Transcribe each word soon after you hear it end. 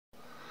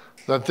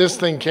that this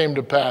thing came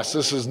to pass.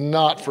 This is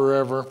not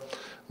forever.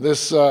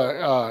 This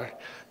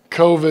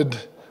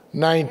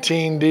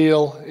COVID-19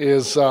 deal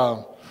is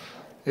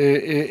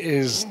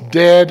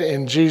dead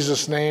in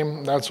Jesus'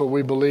 name. That's what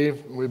we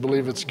believe. We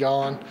believe it's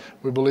gone.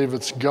 We believe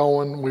it's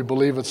going. We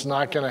believe it's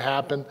not going to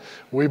happen.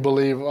 We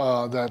believe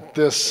that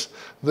this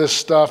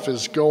stuff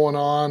is going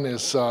on,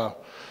 is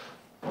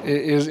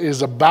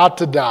about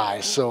to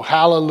die. So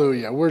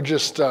hallelujah. We're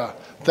just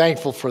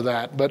thankful for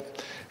that.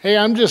 But hey,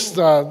 I'm just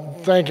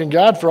thanking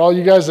God for all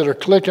you guys that are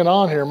clicking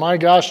on here. My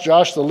gosh,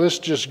 Josh, the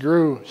list just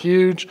grew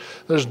huge.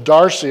 There's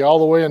Darcy all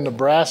the way in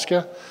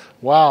Nebraska.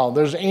 Wow.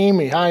 There's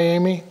Amy. Hi,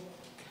 Amy.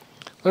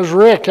 There's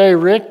Rick. Hey,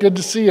 Rick, good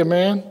to see you,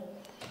 man.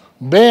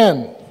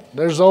 Ben.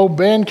 There's old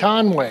Ben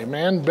Conway,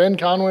 man. Ben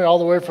Conway all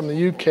the way from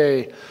the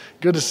UK.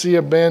 Good to see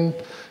you, Ben.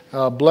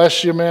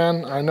 Bless you,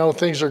 man. I know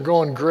things are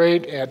going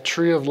great at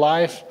Tree of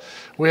Life.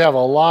 We have a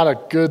lot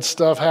of good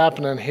stuff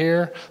happening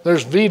here.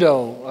 There's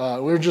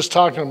Vito. We were just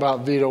talking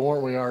about Vito,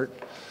 weren't we, Art?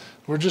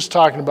 We're just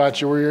talking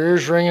about you. Were your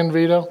ears ringing,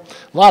 Vito?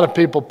 A lot of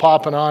people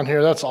popping on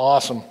here. That's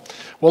awesome.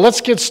 Well, let's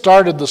get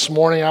started this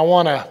morning. I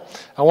want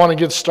to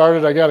get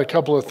started. I got a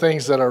couple of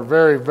things that are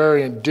very,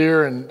 very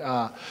dear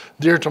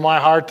to my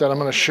heart that I'm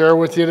going to share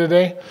with you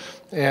today.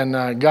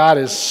 And God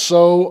is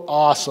so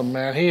awesome,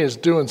 man. He is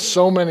doing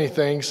so many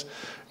things,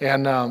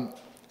 and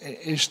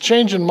He's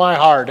changing my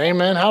heart.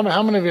 Amen.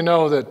 How many of you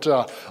know that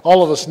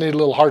all of us need a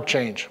little heart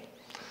change?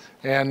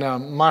 And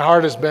my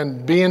heart has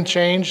been being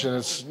changed, and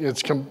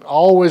it's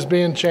always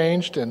being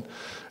changed, and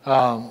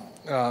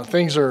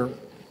things are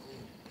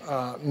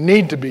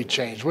need to be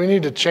changed. We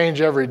need to change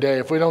every day.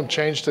 If we don't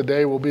change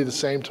today, we'll be the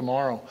same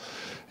tomorrow.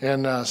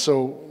 And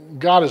so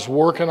God is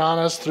working on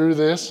us through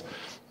this.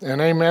 And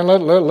amen,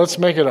 let's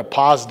make it a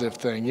positive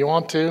thing. You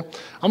want to?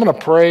 I'm going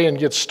to pray and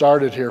get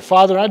started here.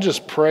 Father, I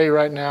just pray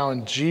right now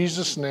in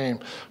Jesus' name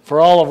for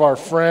all of our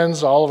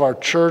friends, all of our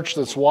church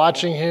that's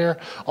watching here,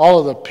 all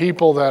of the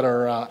people that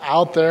are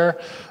out there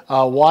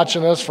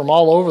watching us from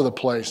all over the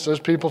place. There's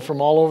people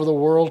from all over the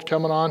world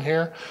coming on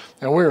here,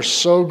 and we are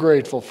so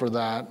grateful for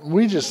that.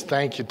 We just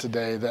thank you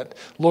today that,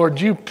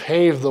 Lord, you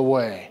paved the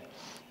way.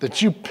 That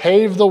you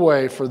pave the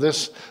way for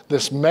this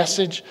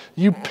message.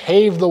 You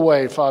pave the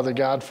way, Father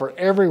God, for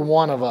every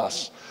one of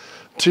us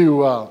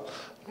to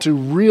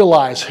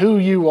realize who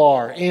you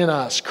are in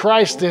us,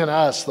 Christ in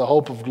us, the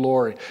hope of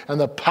glory, and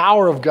the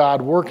power of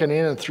God working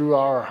in and through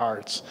our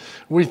hearts.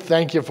 We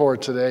thank you for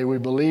it today. We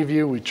believe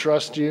you, we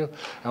trust you,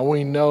 and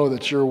we know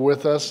that you're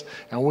with us,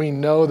 and we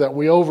know that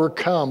we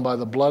overcome by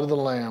the blood of the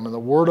Lamb and the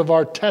word of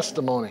our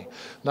testimony,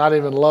 not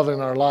even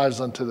loving our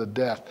lives unto the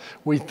death.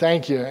 We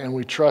thank you and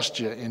we trust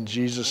you in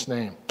Jesus'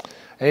 name.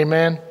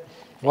 Amen.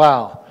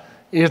 Wow.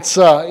 It's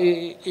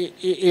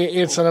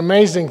an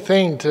amazing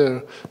thing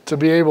to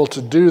be able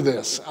to do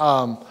this.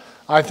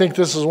 I think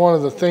this is one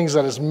of the things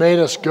that has made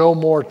us go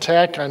more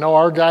tech. I know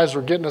our guys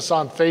were getting us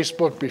on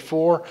Facebook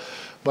before,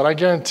 but I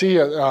guarantee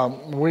you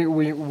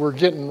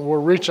we're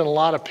reaching a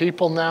lot of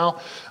people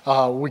now.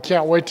 We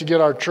can't wait to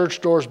get our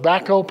church doors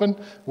back open.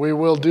 We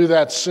will do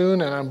that soon,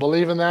 and I'm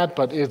believing that,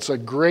 but it's a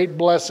great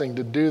blessing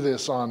to do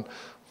this on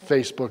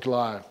Facebook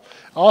Live.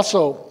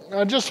 Also,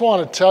 I just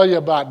want to tell you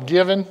about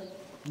giving.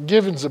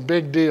 Giving's a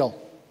big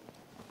deal.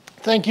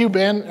 Thank you,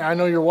 Ben. I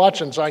know you're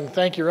watching, so I can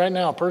thank you right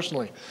now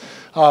personally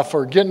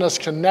for getting us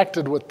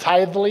connected with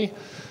Tithely.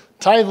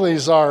 Tithely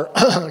is our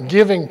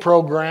giving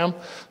program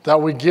that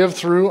we give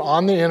through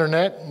on the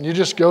internet. You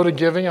just go to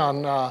giving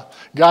on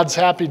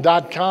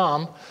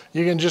godshappy.com.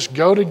 You can just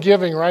go to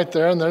giving right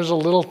there, and there's a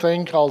little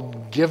thing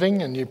called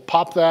giving, and you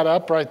pop that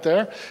up right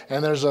there.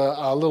 And there's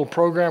a little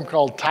program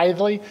called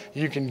Tithely.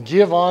 You can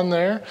give on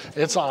there.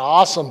 It's an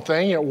awesome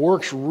thing. It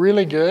works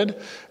really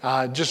good.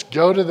 Just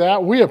go to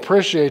that. We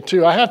appreciate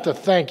too. I have to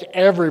thank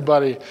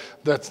everybody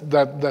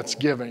that's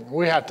giving.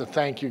 We have to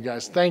thank you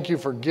guys. Thank you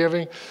for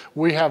giving.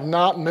 We have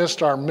not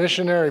missed our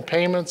missionary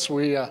payments.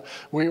 We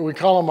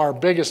call them our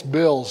biggest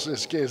bills.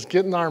 Is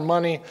getting our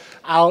money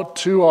out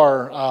to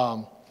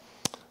our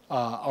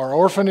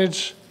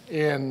orphanage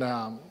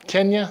in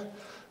Kenya,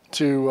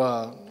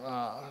 to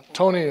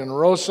Tony and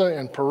Rosa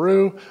in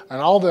Peru,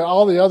 and all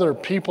the other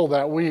people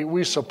that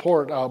we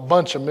support. A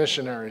bunch of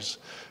missionaries.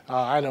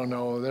 I don't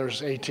know.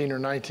 There's 18 or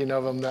 19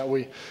 of them that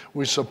we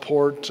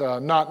support.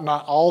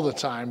 Not all the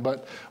time,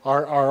 but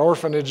our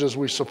orphanages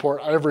we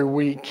support every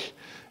week.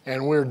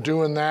 And we're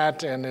doing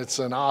that, and it's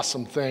an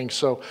awesome thing.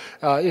 So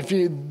if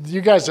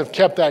you guys have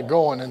kept that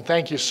going, and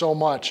thank you so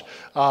much.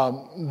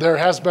 There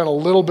has been a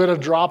little bit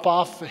of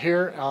drop-off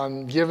here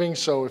on giving,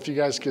 so if you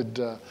guys could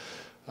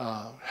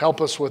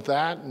help us with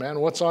that. Man,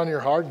 what's on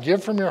your heart?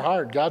 Give from your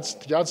heart. God's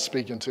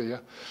speaking to you.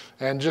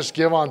 And just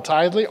give on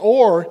Tithely.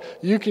 Or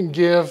you can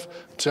give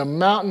to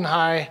Mountain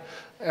High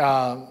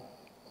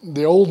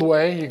the old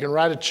way. You can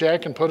write a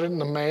check and put it in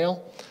the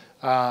mail.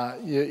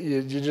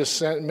 You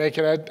just make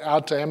it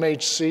out to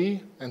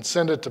MHC and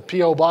send it to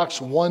P.O.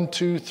 Box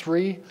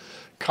 123,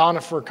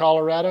 Conifer,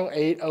 Colorado,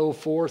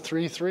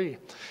 80433.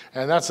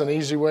 And that's an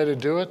easy way to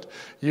do it.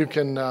 You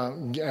can,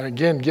 and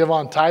again, give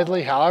on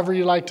tithely, however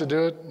you like to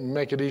do it,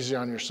 make it easy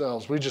on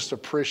yourselves. We just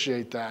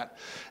appreciate that.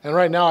 And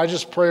right now, I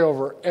just pray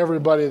over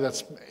everybody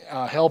that's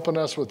helping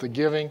us with the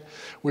giving.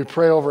 We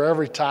pray over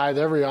every tithe,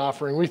 every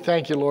offering. We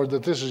thank you, Lord,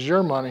 that this is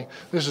your money,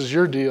 this is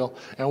your deal,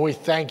 and we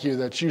thank you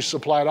that you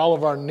supplied all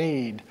of our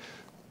need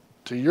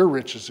to your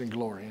riches and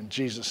glory in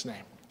Jesus'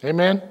 name.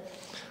 Amen?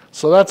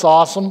 So that's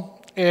awesome.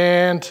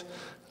 And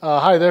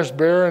hi, there's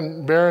Bear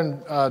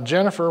and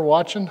Jennifer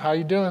watching. How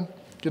you doing?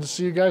 Good to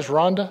see you guys.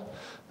 Rhonda,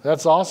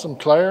 that's awesome.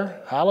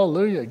 Claire,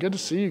 hallelujah. Good to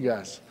see you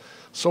guys.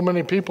 So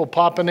many people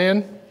popping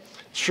in.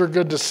 Sure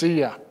good to see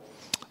you.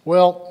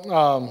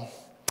 Well,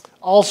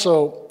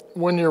 also,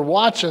 when you're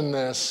watching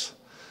this,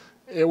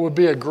 it would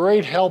be a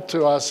great help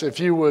to us if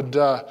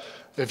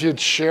you'd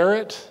share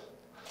it.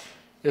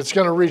 It's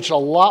going to reach a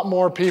lot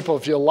more people.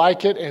 If you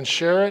like it and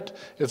share it,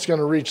 it's going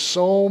to reach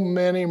so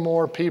many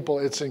more people.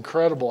 It's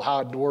incredible how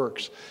it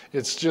works.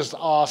 It's just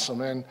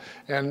awesome.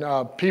 And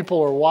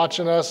people are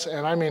watching us.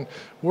 And I mean,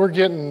 we're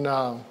getting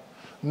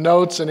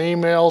notes and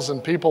emails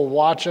and people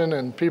watching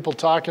and people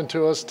talking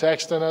to us,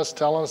 texting us,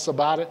 telling us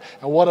about it.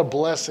 And what a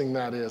blessing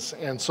that is.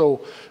 And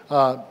so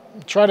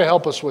try to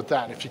help us with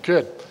that if you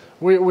could.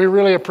 We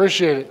really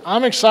appreciate it.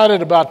 I'm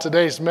excited about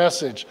today's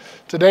message.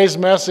 Today's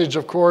message,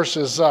 of course,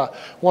 is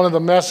one of the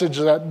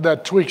messages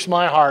that tweaks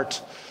my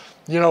heart.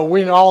 You know,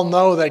 we all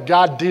know that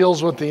God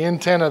deals with the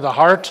intent of the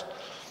heart.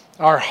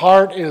 Our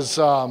heart is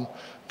the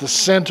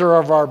center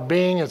of our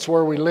being. It's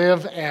where we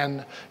live,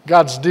 and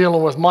God's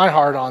dealing with my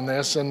heart on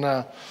this. And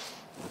I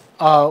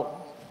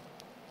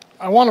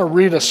want to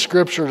read a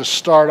scripture to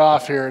start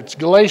off here. It's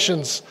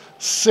Galatians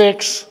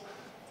 6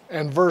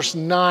 and verse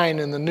 9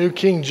 in the New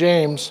King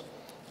James.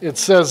 It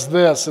says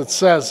this, it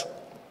says,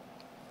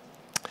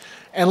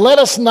 "And let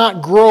us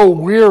not grow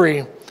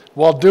weary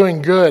while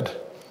doing good,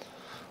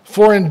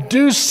 for in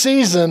due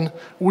season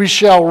we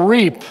shall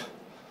reap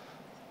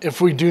if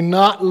we do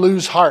not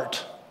lose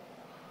heart."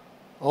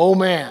 Oh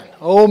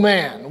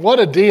man, what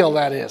a deal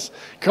that is.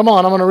 Come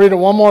on, I'm going to read it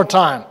one more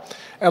time.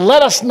 "And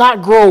let us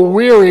not grow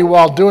weary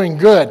while doing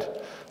good,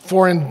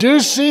 for in due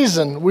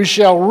season we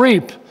shall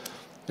reap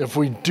if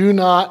we do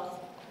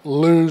not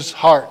lose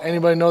heart."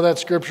 Anybody know that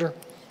scripture?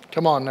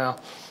 Come on now.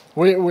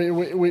 We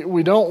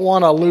don't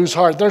want to lose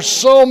heart. There's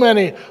so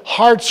many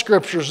heart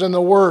scriptures in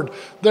the Word.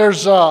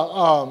 There's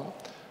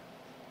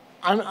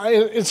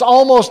it's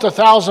almost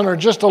 1,000 or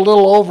just a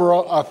little over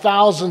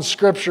 1,000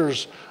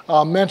 scriptures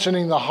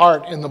mentioning the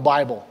heart in the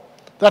Bible.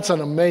 That's an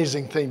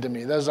amazing thing to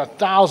me. There's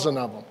 1,000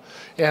 of them.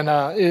 And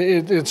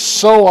it's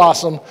so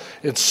awesome.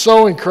 It's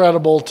so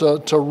incredible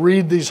to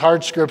read these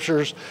heart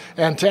scriptures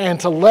and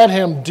to let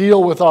Him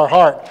deal with our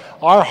heart.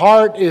 Our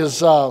heart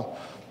is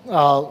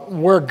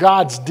where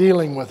God's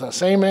dealing with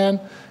us. Amen?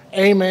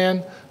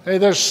 Amen. Hey,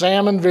 there's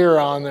Sam and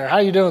Vera on there. How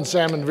you doing,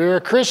 Sam and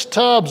Vera? Chris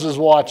Tubbs is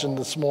watching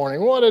this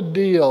morning. What a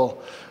deal.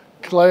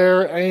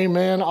 Claire,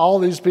 amen. All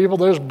these people.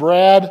 There's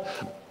Brad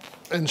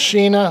and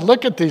Sheena.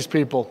 Look at these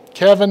people.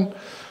 Kevin,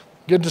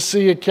 good to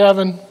see you,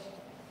 Kevin.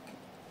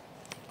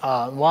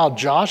 Wow,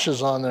 Josh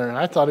is on there, and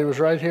I thought he was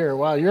right here.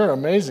 Wow, you're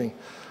amazing.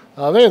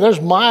 There's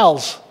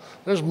Miles.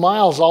 There's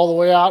Miles all the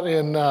way out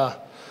in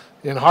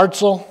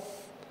Hartselle.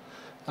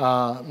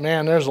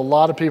 Man, there's a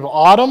lot of people.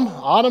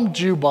 Autumn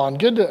Jubon.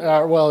 Good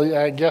to, well,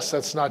 I guess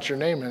that's not your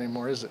name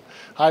anymore, is it?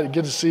 Hi,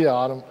 good to see you,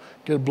 Autumn.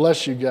 Good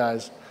bless you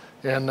guys.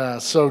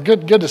 And so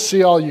good to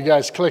see all you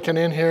guys clicking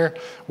in here.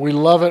 We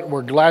love it.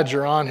 We're glad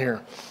you're on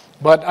here.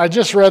 But I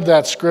just read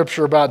that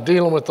scripture about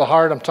dealing with the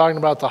heart. I'm talking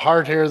about the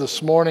heart here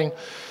this morning.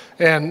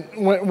 And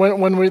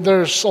when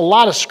there's a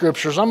lot of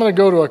scriptures, I'm going to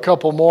go to a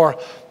couple more.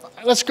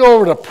 Let's go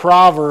over to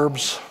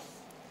Proverbs.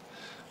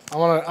 I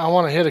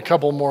want to hit a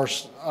couple more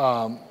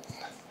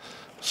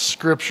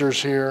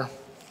scriptures here,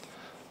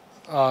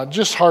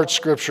 just heart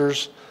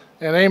scriptures.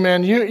 And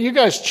amen, you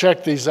guys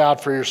check these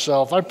out for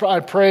yourself. I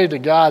pray to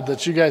God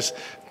that you guys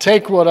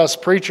take what us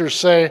preachers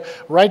say,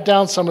 write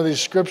down some of these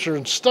scriptures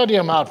and study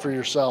them out for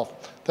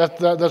yourself.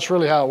 That's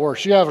really how it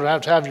works. You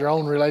have to have your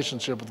own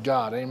relationship with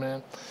God.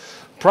 Amen.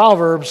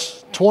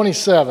 Proverbs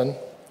 27,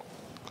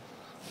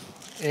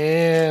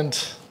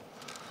 and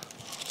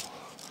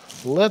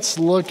let's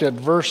look at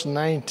verse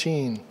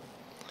 19.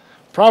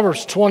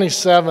 Proverbs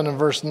 27 and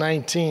verse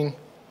 19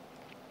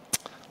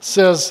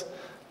 says,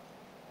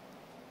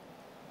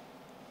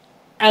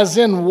 "As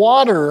in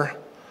water,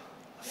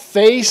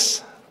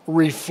 face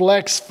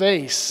reflects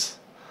face,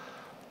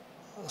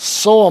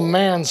 so a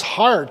man's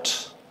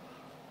heart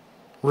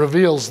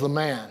reveals the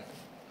man."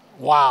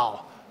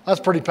 Wow,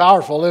 that's pretty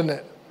powerful, isn't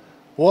it?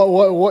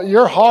 What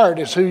your heart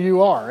is who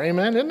you are.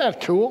 Amen. Isn't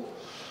that cool?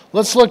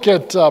 Let's look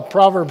at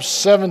Proverbs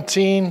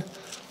 17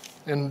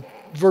 and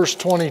verse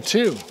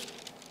 22.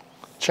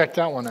 Check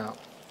that one out.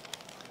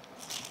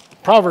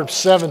 Proverbs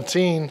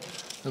 17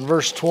 and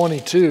verse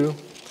 22,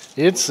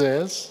 it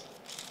says,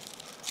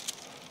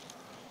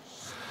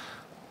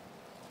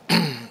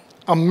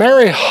 "A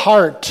merry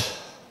heart,"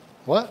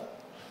 what?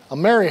 "A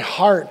merry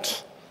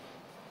heart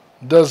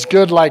does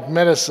good like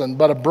medicine,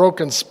 but a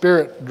broken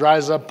spirit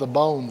dries up the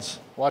bones.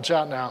 Watch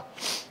out now.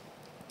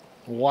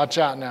 Watch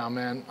out now,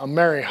 man. A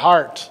merry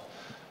heart.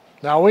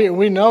 Now,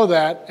 we know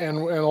that, and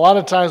a lot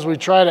of times we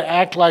try to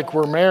act like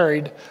we're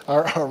married,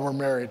 or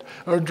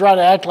try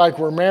to act like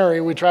we're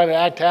merry. We try to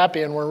act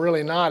happy, and we're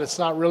really not. It's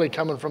not really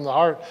coming from the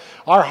heart.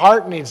 Our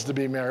heart needs to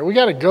be merry. We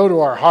got to go to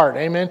our heart,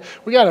 amen?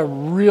 We got to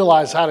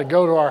realize how to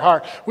go to our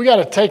heart. We got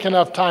to take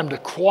enough time to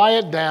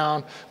quiet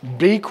down,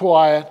 be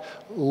quiet,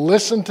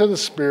 listen to the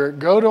Spirit,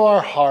 go to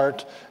our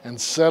heart, and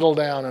settle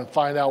down and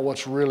find out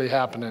what's really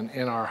happening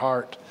in our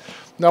heart.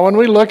 Now, when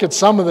we look at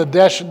some of the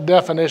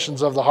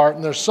definitions of the heart,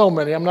 and there's so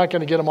many, I'm not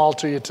going to get them all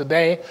to you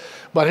today,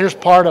 but here's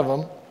part of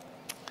them.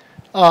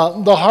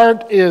 The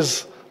heart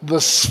is the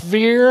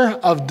sphere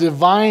of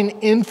divine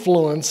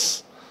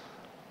influence,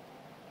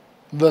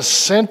 the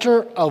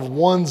center of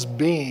one's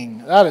being.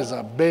 That is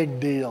a big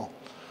deal.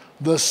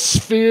 The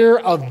sphere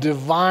of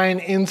divine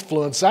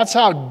influence. That's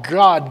how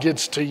God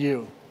gets to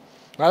you.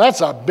 Now,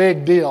 that's a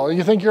big deal.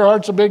 You think your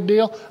heart's a big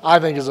deal? I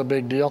think it's a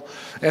big deal.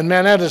 And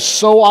man, that is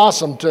so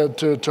awesome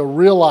to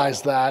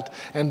realize that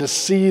and to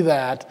see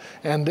that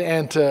and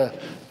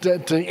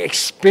to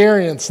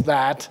experience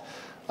that.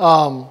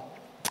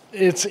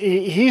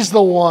 He's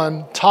the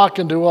one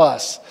talking to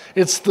us.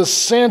 It's the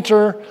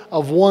center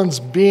of one's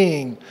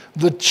being,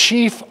 the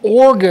chief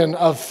organ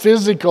of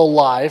physical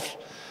life.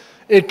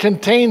 It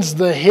contains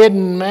the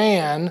hidden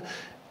man.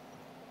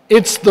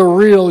 It's the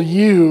real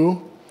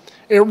you.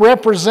 It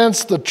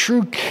represents the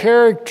true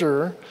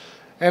character,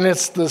 and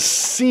it's the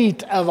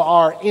seat of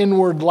our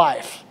inward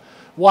life.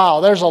 Wow,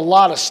 there's a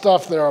lot of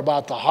stuff there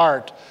about the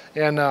heart,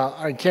 and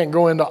I can't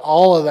go into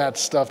all of that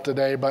stuff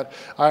today, but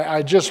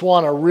I just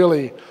want to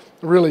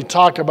really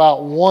talk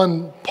about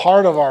one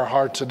part of our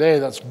heart today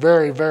that's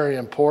very, very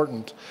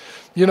important.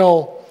 You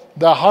know,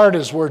 the heart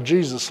is where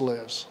Jesus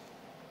lives.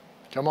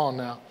 Come on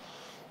now.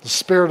 The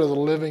Spirit of the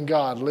living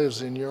God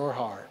lives in your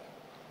heart.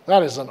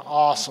 That is an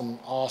awesome,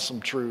 awesome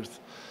truth.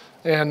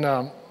 And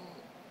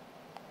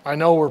I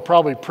know we're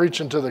probably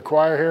preaching to the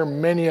choir here.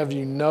 Many of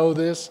you know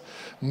this.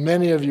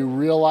 Many of you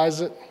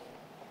realize it.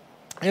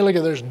 Hey, look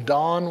at there's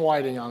Dawn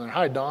Whiting on there.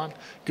 Hi, Dawn.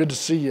 Good to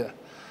see you.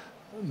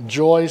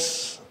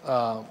 Joyce.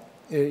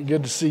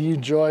 Good to see you,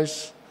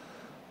 Joyce.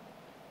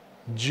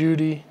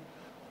 Judy.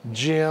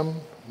 Jim.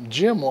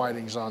 Jim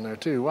Whiting's on there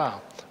too.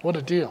 Wow, what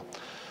a deal.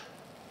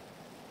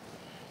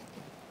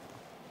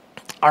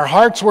 Our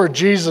heart's where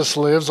Jesus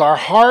lives. Our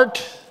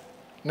heart,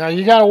 now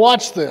you got to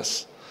watch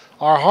this.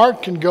 Our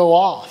heart can go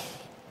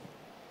off.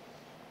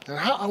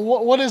 And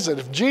what is it?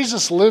 If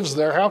Jesus lives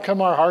there, how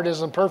come our heart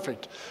isn't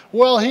perfect?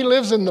 Well, he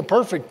lives in the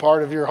perfect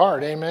part of your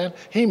heart, amen?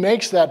 He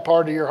makes that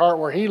part of your heart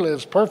where he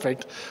lives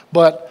perfect,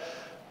 but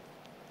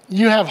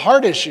you have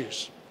heart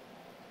issues.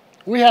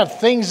 We have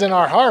things in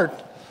our heart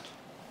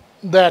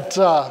that,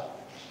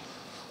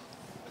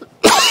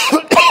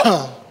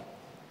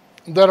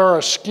 that are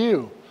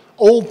askew.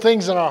 Old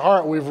things in our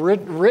heart. We've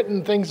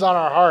written things on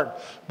our heart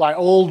by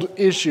old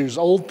issues,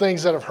 old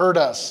things that have hurt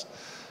us.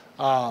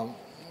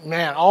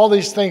 Man, all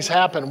these things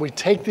happen. We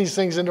take these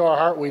things into our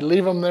heart, we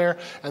leave them there,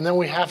 and then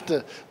we have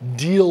to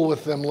deal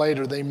with them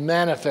later. They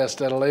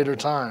manifest at a later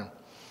time.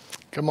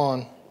 Come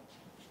on.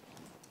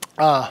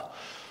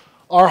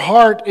 Our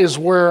heart is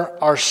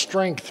where our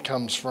strength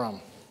comes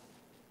from.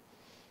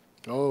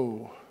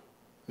 Oh,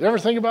 you ever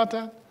think about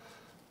that?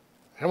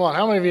 Come on,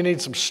 how many of you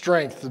need some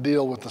strength to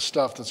deal with the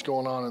stuff that's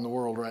going on in the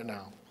world right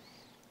now?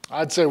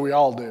 I'd say we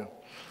all do.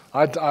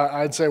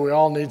 I'd say we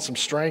all need some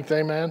strength,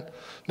 amen?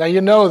 Now, you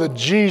know that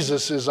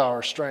Jesus is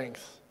our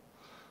strength.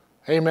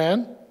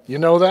 Amen? You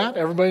know that?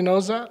 Everybody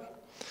knows that?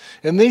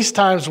 In these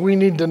times, we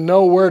need to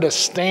know where to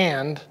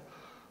stand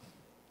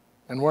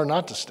and where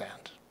not to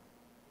stand.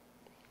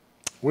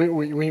 We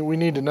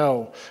need to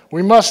know.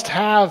 We must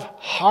have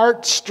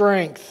heart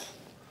strength.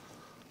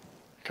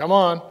 Come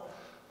on.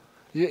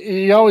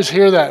 You always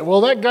hear that.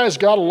 Well, that guy's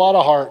got a lot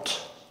of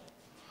heart.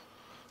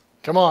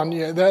 Come on.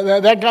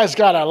 That guy's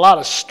got a lot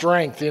of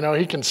strength. You know,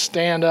 he can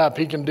stand up.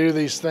 He can do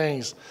these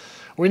things.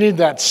 We need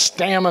that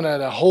stamina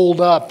to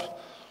hold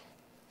up.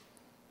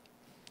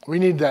 We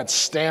need that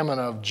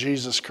stamina of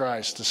Jesus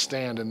Christ to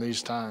stand in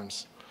these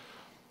times.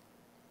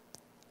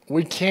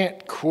 We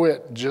can't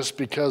quit just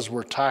because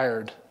we're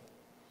tired.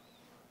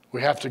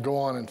 We have to go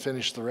on and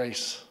finish the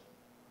race.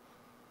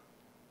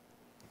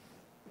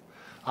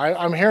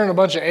 I'm hearing a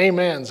bunch of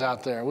amens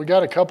out there. We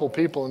got a couple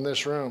people in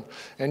this room,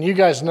 and you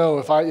guys know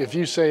if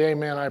you say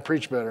amen, I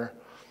preach better.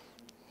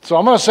 So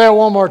I'm going to say it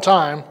one more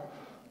time.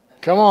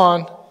 Come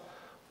on.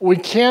 We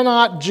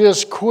cannot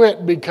just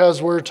quit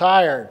because we're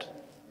tired.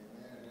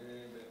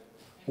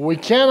 We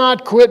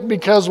cannot quit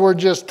because we're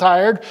just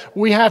tired.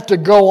 We have to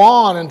go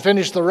on and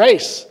finish the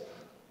race.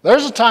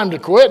 There's a time to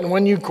quit, and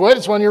when you quit,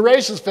 it's when your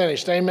race is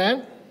finished.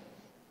 Amen?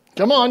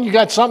 Come on, you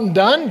got something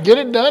done, get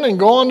it done, and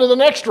go on to the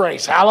next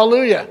race.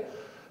 Hallelujah.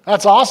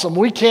 That's awesome.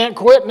 We can't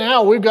quit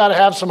now. We've got to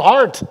have some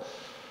heart.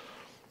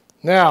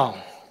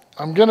 Now,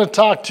 I'm going to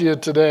talk to you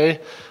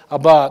today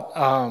about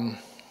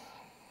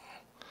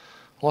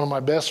one of my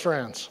best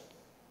friends.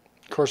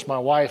 Of course, my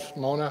wife,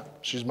 Mona,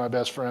 she's my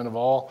best friend of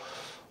all.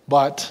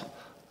 But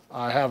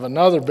I have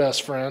another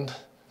best friend,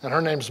 and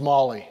her name's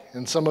Molly.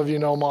 And some of you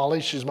know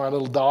Molly. She's my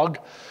little dog.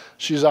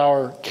 She's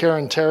our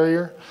Cairn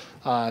Tarrier.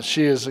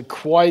 She is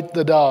quite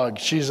the dog.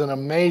 She's an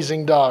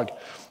amazing dog.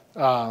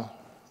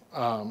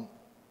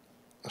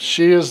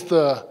 She is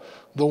the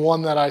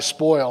one that I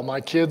spoil. My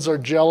kids are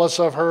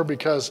jealous of her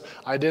because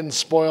I didn't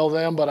spoil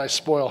them, but I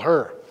spoil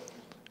her.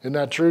 Isn't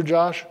that true,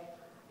 Josh?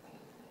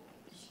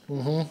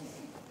 Mm-hmm.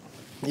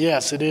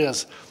 Yes, it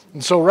is.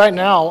 And so right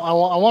now,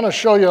 I want to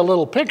show you a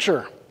little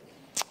picture.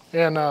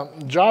 And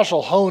Josh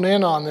will hone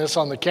in on this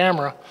on the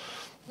camera.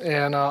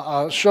 And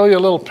I'll show you a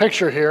little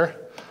picture here.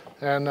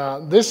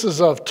 And this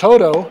is of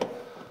Toto.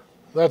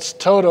 That's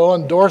Toto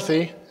and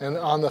Dorothy, and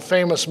on the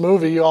famous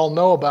movie you all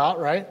know about,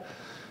 right?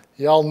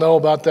 You all know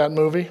about that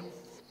movie?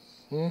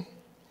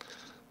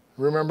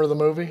 Remember the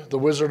movie, The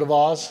Wizard of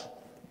Oz?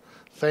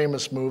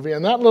 Famous movie.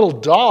 And that little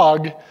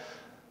dog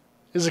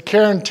is a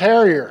Cairn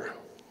Tarrier.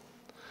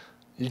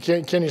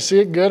 Can you see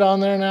it good on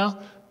there now?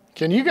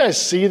 Can you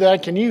guys see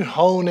that? Can you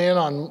hone in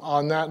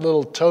on that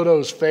little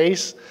Toto's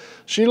face?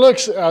 She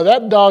looks,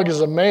 that dog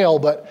is a male,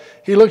 but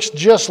he looks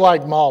just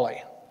like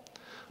Molly.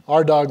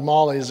 Our dog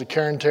Molly is a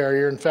Cairn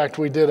Tarrier. In fact,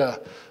 we did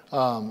a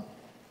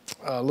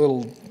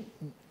little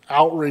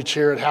outreach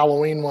here at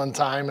Halloween one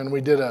time, and we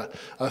did a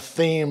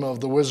theme of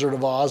The Wizard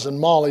of Oz, and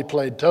Molly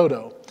played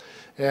Toto.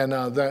 And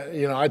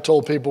I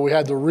told people we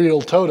had the real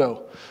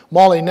Toto.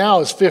 Molly now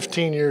is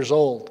 15 years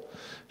old.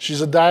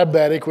 She's a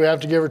diabetic. We have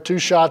to give her 2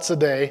 shots a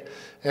day,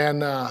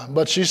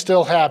 but she's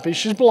still happy.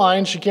 She's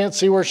blind. She can't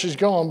see where she's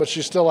going, but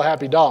she's still a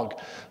happy dog.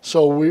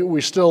 So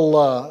we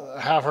still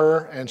have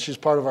her, and she's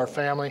part of our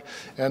family.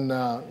 And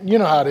you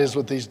know how it is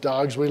with these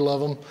dogs. We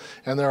love them,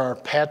 and they're our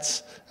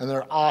pets, and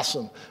they're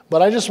awesome.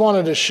 But I just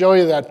wanted to show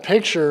you that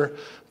picture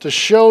to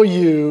show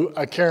you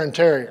a Cairn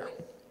Tarrier.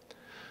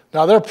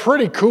 Now, they're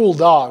pretty cool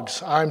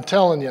dogs, I'm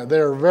telling you.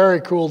 They're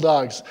very cool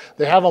dogs.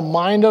 They have a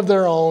mind of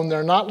their own.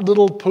 They're not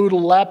little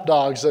poodle lap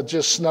dogs that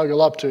just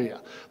snuggle up to you.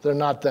 They're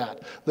not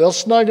that. They'll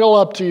snuggle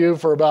up to you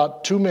for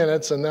about 2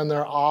 minutes, and then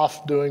they're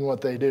off doing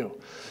what they do.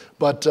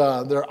 But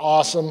they're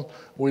awesome.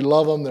 We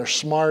love them. They're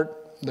smart.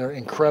 They're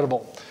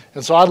incredible.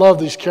 And so I love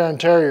these Cairn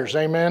Tarriers,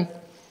 amen?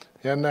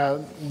 And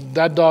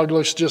that dog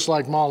looks just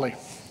like Molly.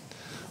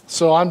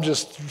 So I'm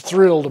just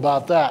thrilled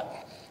about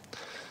that.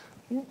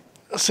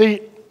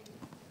 See,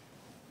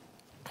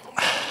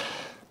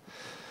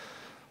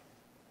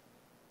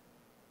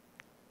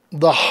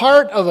 the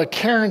heart of a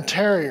Cairn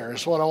Tarrier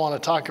is what I want to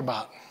talk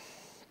about.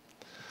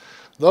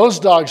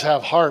 Those dogs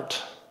have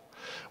heart.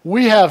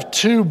 We have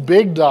 2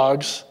 big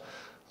dogs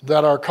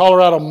that are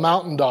Colorado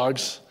Mountain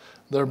Dogs.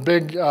 They're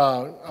big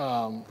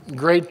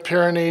Great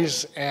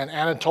Pyrenees and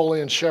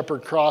Anatolian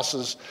Shepherd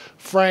crosses.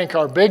 Frank,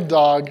 our big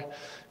dog,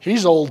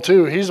 he's old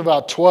too. He's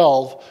about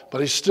 12,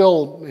 but he's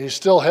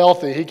still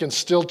healthy. He can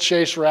still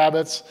chase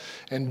rabbits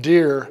and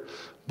deer,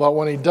 but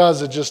when he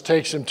does, it just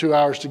takes him 2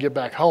 hours to get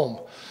back home.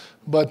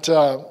 But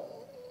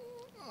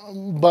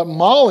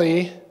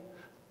Molly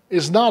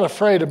is not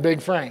afraid of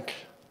Big Frank.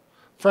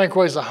 Frank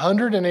weighs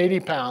 180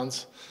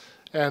 pounds,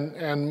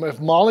 and if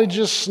Molly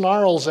just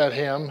snarls at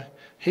him,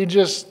 he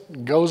just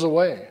goes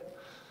away.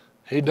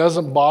 He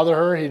doesn't bother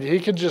her. He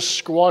could just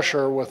squash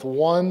her with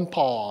one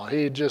paw.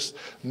 He'd just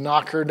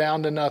knock her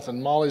down to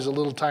nothing. Molly's a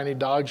little tiny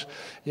dog.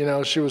 You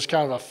know, she was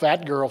kind of a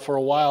fat girl for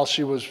a while.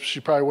 She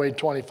probably weighed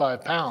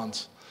 25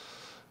 pounds.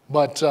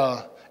 But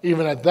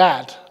even at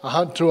that,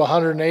 to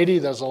 180,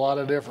 there's a lot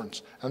of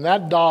difference. And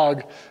that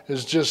dog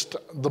is just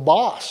the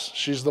boss.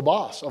 She's the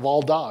boss of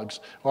all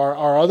dogs.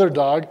 Our other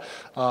dog,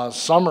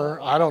 Summer,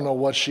 I don't know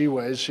what she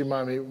weighs. She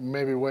might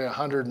maybe weigh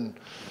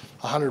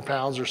 100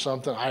 pounds or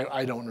something.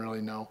 I don't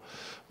really know.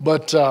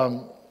 But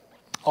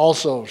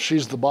also,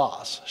 she's the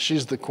boss.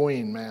 She's the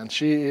queen, man.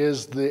 She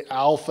is the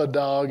alpha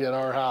dog at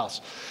our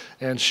house.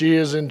 And she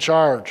is in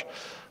charge.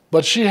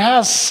 But she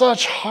has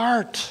such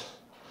heart.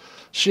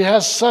 She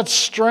has such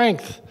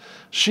strength.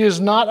 She is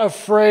not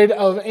afraid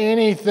of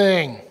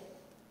anything.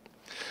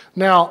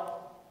 Now,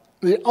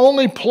 the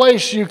only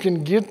place you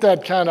can get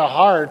that kind of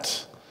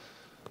heart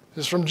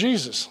is from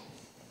Jesus.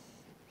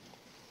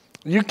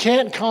 You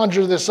can't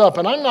conjure this up.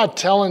 And I'm not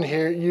telling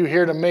you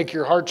here to make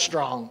your heart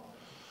strong.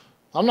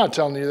 I'm not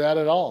telling you that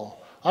at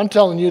all. I'm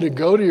telling you to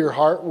go to your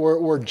heart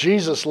where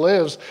Jesus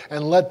lives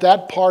and let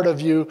that part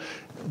of you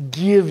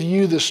give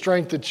you the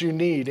strength that you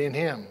need in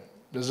Him.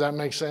 Does that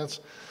make sense?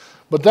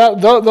 But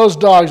those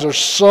dogs are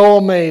so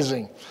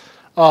amazing.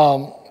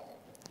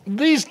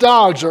 These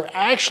dogs are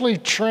actually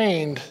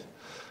trained,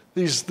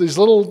 these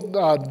little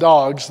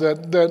dogs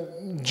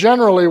that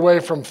generally weigh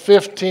from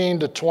 15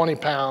 to 20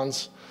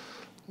 pounds,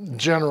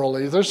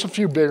 generally. There's a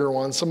few bigger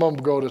ones. Some of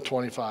them go to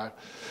 25.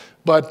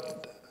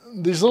 But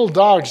these little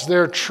dogs,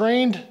 they're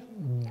trained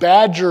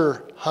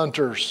badger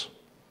hunters.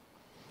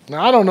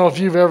 Now, I don't know if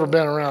you've ever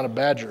been around a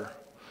badger,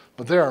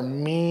 but they are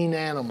mean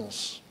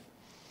animals.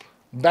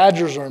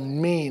 Badgers are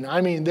mean.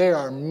 I mean, they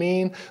are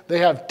mean. They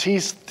have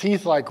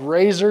teeth like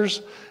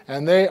razors,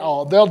 and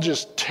they'll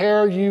just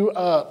tear you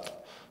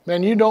up.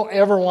 Man, you don't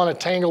ever want to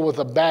tangle with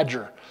a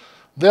badger.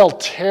 They'll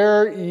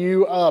tear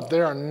you up. They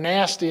are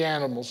nasty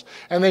animals.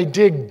 And they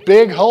dig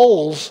big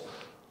holes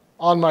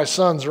on my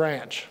son's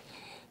ranch.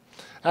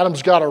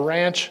 Adam's got a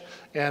ranch,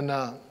 and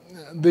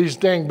these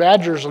dang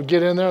badgers will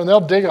get in there, and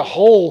they'll dig a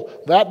hole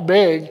that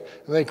big,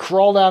 and they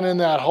crawl down in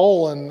that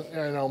hole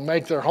and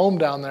make their home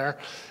down there.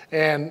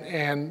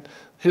 And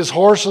his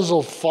horses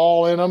will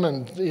fall in them,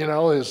 and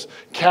his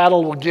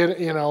cattle will get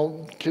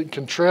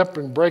can trip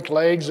and break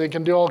legs. They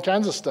can do all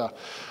kinds of stuff.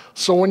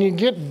 So when you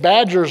get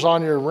badgers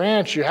on your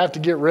ranch, you have to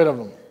get rid of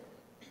them.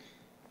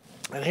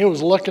 And he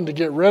was looking to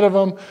get rid of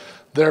them.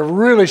 They're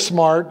really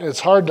smart. It's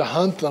hard to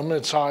hunt them.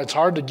 It's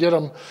hard to get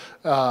them,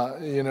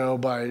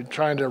 by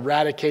trying to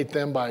eradicate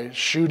them by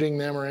shooting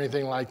them or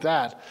anything like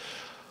that.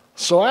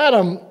 So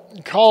Adam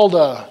called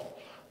a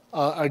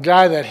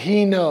guy that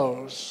he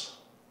knows.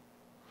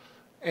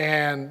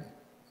 And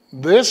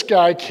this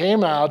guy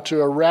came out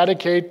to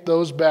eradicate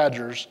those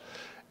badgers,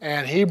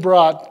 and he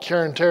brought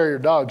Cairn Tarrier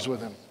dogs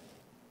with him.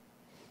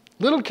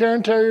 Little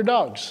Cairn Tarrier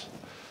dogs.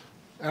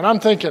 And I'm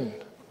thinking,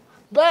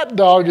 that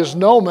dog is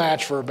no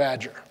match for a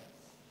badger.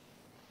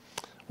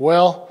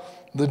 Well,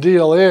 the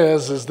deal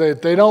is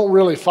that they don't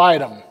really fight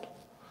them.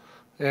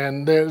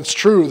 And it's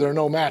true, they're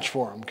no match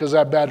for them, because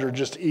that badger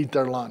just eat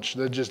their lunch.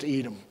 They just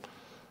eat them.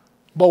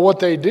 But what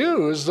they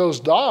do is those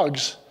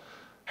dogs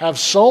have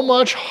so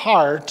much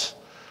heart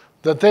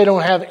that they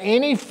don't have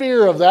any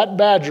fear of that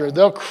badger.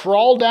 They'll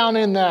crawl down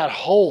in that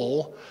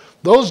hole.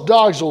 Those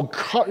dogs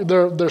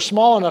they're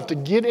small enough to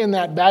get in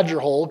that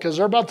badger hole because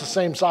they're about the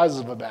same size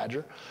as a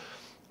badger.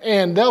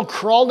 And they'll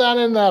crawl down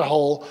in that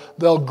hole.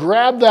 They'll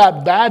grab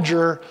that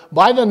badger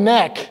by the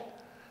neck,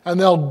 and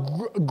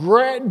they'll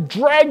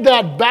drag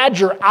that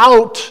badger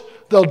out.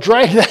 They'll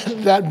drag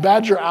that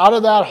badger out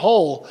of that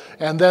hole,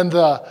 and then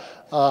the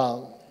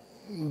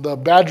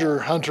badger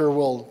hunter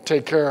will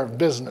take care of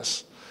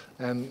business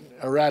and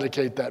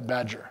eradicate that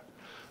badger.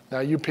 Now,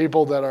 you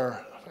people that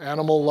are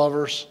animal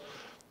lovers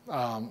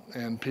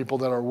and people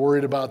that are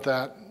worried about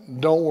that,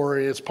 don't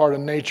worry. It's part of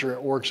nature.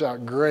 It works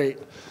out great,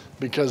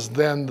 because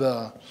then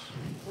the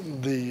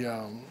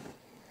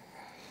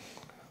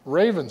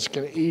ravens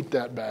can eat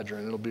that badger,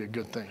 and it'll be a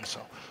good thing. So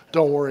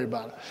don't worry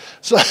about it.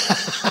 So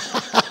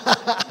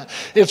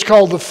it's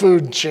called the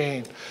food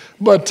chain.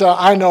 But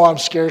I know I'm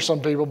scaring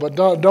some people, but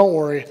don't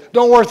worry.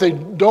 Don't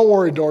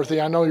worry, Dorothy.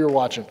 I know you're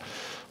watching.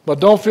 But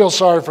don't feel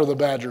sorry for the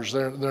badgers.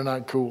 They're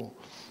not cool.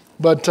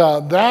 But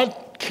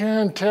that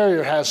Cairn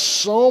Tarrier has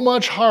so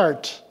much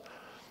heart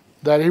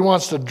that he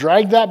wants to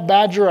drag that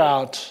badger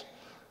out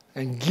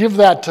and give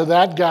that to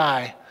that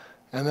guy,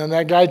 and then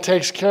that guy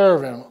takes care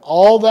of him.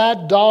 All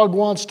that dog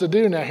wants to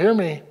do, now hear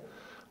me,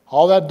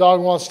 all that dog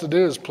wants to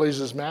do is please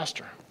his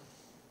master.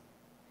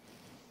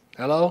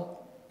 Hello?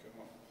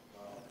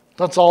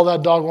 That's all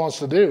that dog wants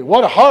to do.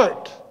 What a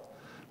heart.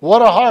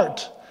 What a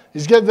heart.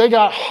 They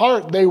got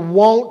heart. They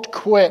won't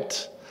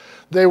quit.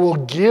 They will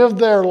give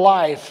their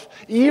life,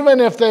 even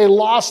if they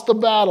lost the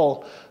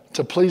battle,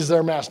 to please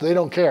their master. They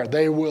don't care.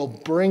 They will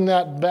bring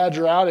that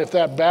badger out. If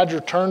that badger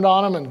turned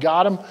on them and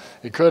got him,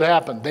 it could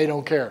happen. They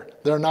don't care.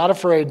 They're not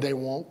afraid. They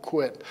won't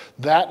quit.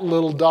 That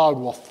little dog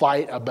will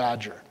fight a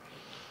badger.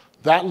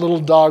 That little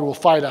dog will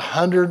fight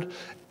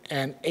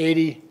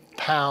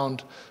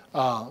 180-pound,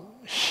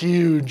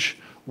 huge,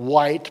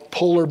 white,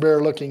 polar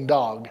bear-looking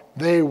dog.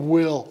 They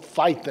will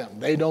fight them.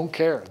 They don't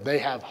care. They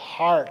have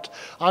heart.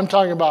 I'm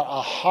talking about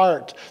a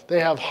heart. They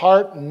have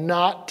heart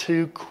not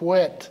to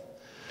quit.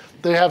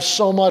 They have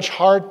so much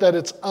heart that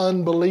it's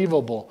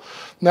unbelievable.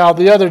 Now,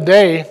 the other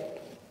day,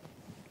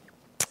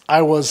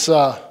 I was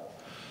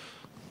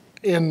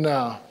in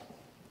our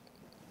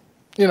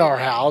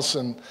house,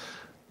 and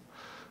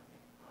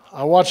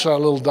I watched that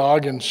little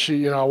dog, and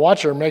I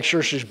watch her make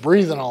sure she's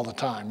breathing all the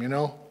time,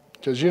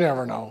 because you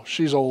never know.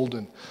 She's old,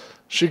 and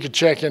she could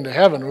check into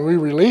heaven. And we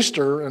released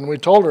her, and we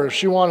told her if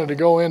she wanted to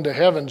go into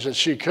heaven, that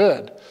she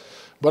could.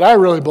 But I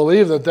really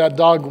believe that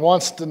dog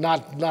wants to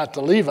not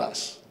to leave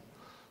us.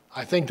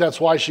 I think that's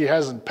why she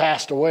hasn't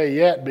passed away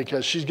yet,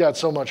 because she's got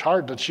so much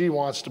heart that she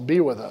wants to be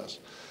with us.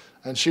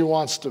 And she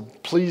wants to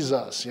please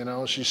us,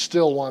 She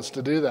still wants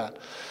to do that.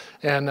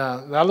 And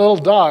that little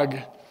dog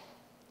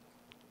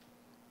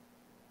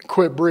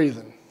quit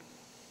breathing.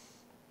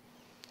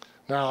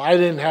 Now, I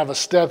didn't have a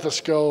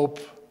stethoscope.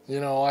 I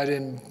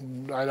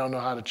don't know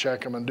how to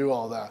check them and do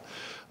all that.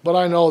 But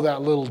I know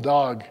that little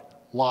dog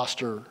lost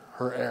her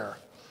air.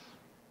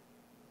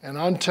 And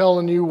I'm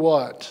telling you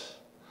what,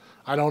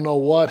 I don't know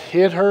what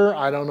hit her.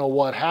 I don't know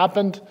what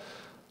happened.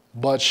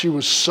 But she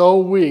was so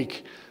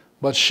weak.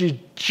 But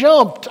she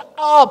jumped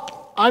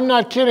up. I'm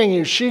not kidding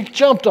you. She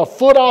jumped a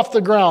foot off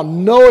the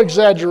ground, no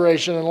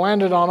exaggeration, and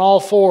landed on all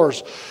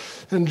fours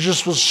and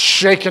just was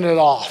shaking it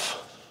off.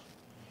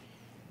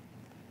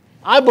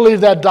 I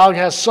believe that dog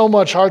has so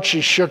much heart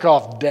she shook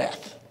off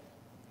death.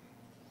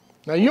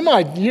 Now you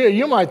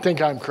might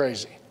think I'm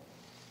crazy,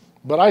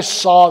 but I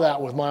saw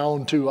that with my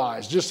own two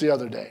eyes just the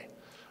other day.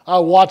 I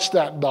watched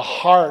the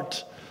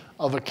heart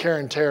of a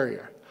Cairn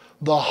Tarrier.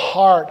 The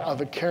heart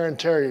of a Cairn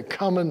Tarrier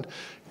coming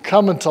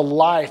coming to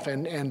life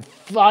and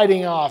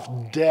fighting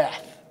off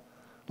death.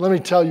 Let me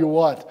tell you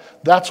what,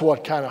 that's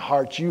what kind of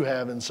heart you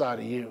have inside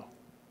of you.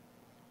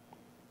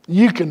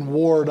 You can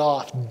ward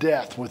off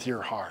death with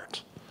your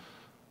heart.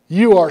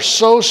 You are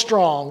so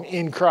strong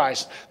in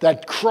Christ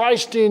that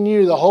Christ in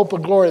you, the hope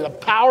of glory, the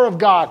power of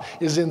God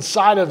is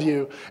inside of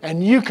you,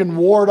 and you can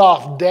ward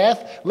off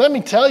death. Let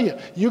me tell you,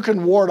 you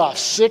can ward off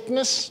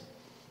sickness.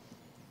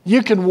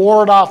 You can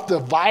ward off the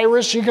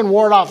virus. You can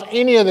ward off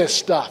any of this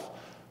stuff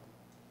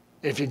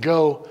if you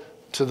go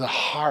to the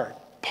heart,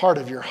 part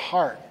of your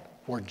heart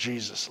where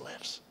Jesus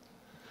lives.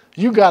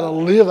 You got to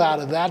live out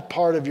of that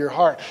part of your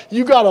heart.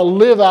 You got to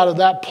live out of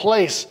that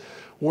place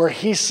where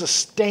He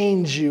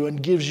sustains you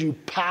and gives you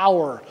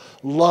power,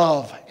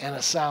 love, and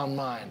a sound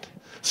mind.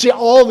 See,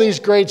 all these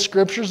great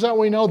scriptures that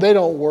we know, they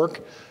don't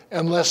work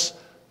unless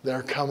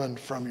they're coming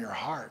from your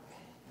heart.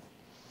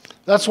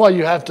 That's why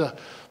you have to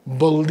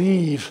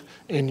believe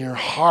in your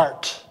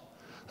heart.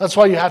 That's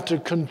why you have to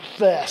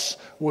confess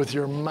with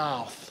your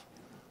mouth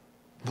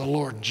the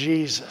Lord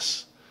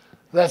Jesus.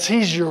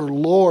 He's your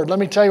Lord. Let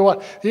me tell you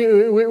what,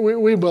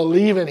 we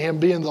believe in Him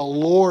being the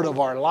Lord of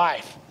our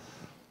life.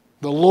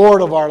 The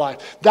Lord of our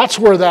life. That's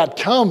where that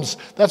comes.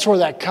 That's where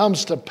that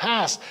comes to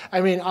pass. I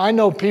mean, I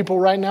know people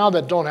right now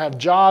that don't have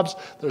jobs.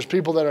 There's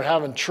people that are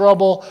having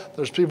trouble.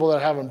 There's people that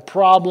are having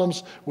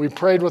problems. We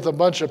prayed with a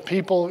bunch of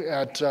people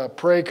at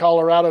Pray,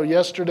 Colorado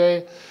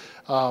yesterday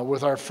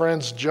with our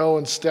friends Joe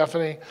and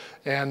Stephanie.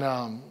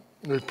 And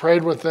we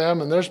prayed with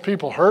them, and there's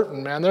people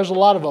hurting, man. There's a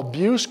lot of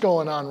abuse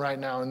going on right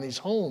now in these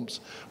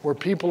homes where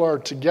people are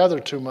together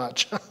too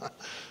much.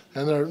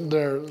 And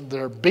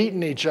they're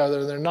beating each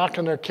other, they're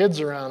knocking their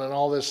kids around and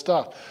all this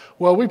stuff.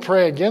 Well, we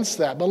pray against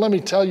that. But let me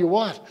tell you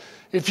what,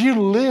 if you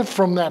live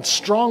from that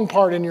strong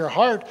part in your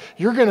heart,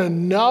 you're going to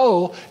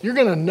know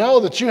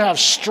that you have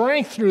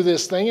strength through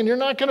this thing, and you're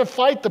not going to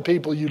fight the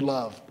people you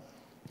love.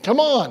 Come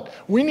on.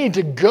 We need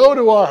to go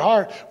to our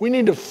heart. We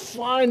need to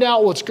find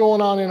out what's going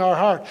on in our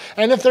heart.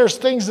 And if there's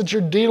things that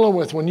you're dealing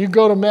with when you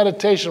go to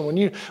meditation,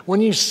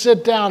 when you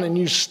sit down and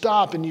you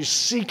stop and you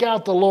seek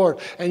out the Lord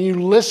and you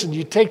listen,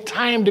 you take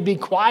time to be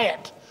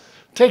quiet.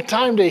 Take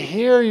time to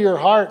hear your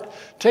heart.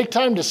 Take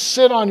time to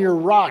sit on your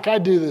rock. I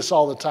do this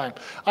all the time.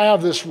 I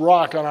have this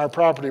rock on our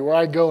property where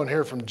I go and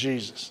hear from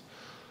Jesus.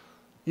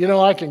 You know,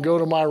 I can go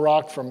to my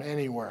rock from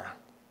anywhere.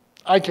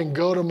 I can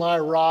go to my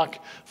rock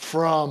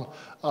from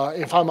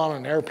if I'm on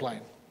an airplane.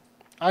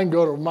 I can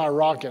go to my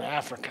rock in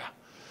Africa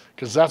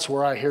because that's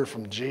where I hear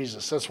from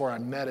Jesus. That's where I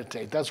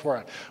meditate. That's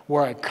where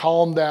I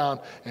calm down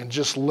and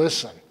just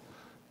listen.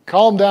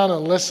 Calm down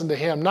and listen to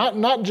Him.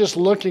 Not just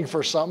looking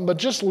for something, but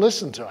just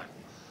listen to Him.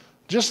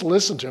 Just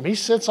listen to Him. He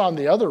sits on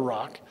the other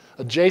rock,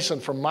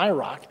 adjacent from my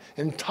rock,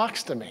 and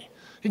talks to me.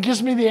 He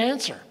gives me the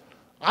answer.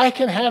 I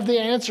can have the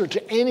answer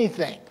to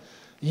anything.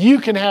 You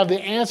can have the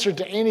answer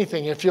to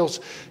anything if you'll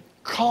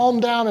calm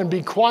down and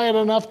be quiet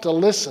enough to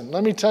listen.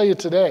 Let me tell you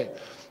today,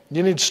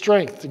 you need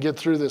strength to get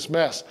through this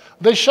mess.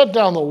 They shut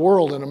down the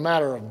world in a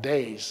matter of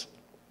days.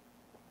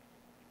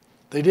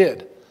 They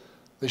did.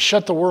 They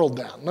shut the world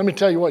down. Let me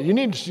tell you what, you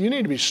need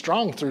to be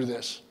strong through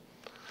this.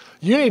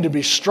 You need to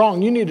be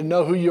strong. You need to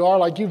know who you are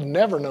like you've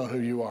never known who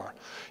you are.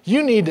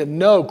 You need to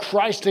know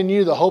Christ in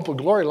you, the hope of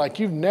glory, like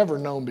you've never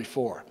known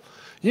before.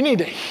 You need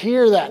to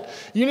hear that.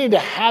 You need to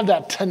have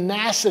that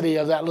tenacity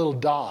of that little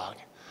dog.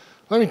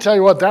 Let me tell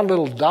you what, that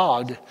little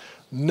dog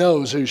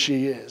knows who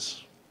she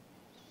is.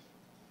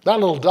 That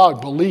little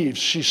dog believes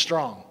she's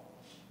strong.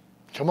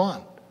 Come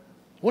on.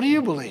 What do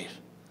you believe?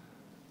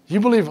 You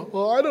believe,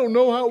 well, I don't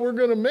know how we're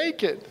going to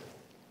make it.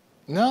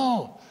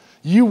 No,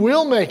 you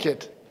will make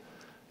it.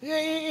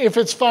 If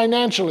it's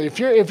financially, if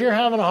you're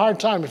having a hard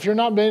time, if you're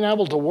not being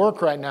able to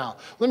work right now,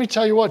 let me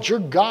tell you what, your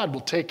God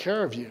will take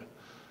care of you.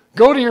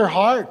 Go to your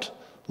heart.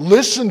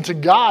 Listen to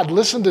God.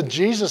 Listen to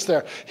Jesus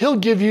there. He'll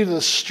give you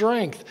the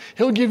strength.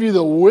 He'll give you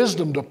the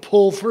wisdom to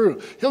pull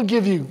through. He'll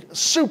give you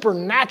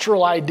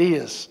supernatural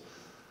ideas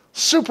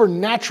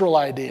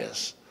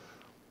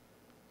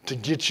to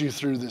get you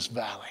through this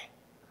valley.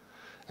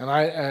 And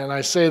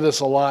I say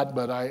this a lot,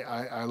 but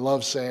I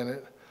love saying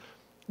it.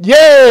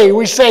 Yea,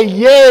 we say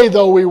yea,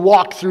 though we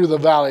walk through the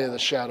valley of the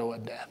shadow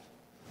of death.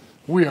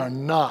 We are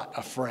not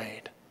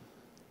afraid.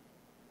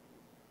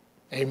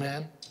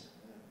 Amen?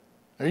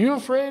 Are you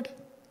afraid?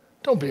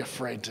 Don't be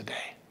afraid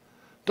today.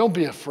 Don't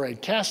be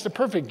afraid.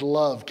 Perfect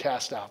love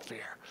cast out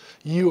fear.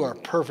 You are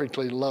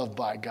perfectly loved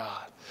by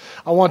God.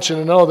 I want you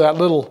to know that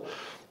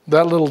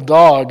little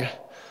dog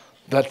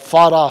that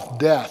fought off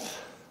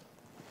death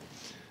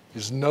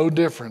is no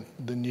different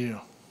than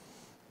you.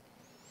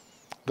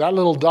 That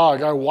little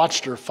dog, I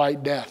watched her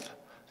fight death,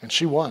 and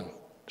she won.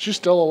 She's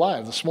still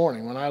alive this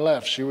morning. When I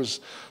left, she was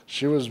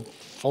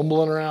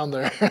fumbling around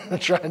there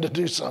trying to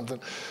do something.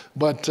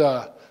 But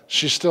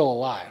she's still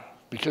alive.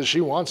 Because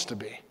she wants to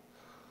be.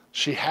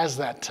 She has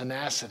that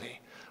tenacity.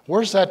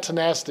 Where's that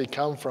tenacity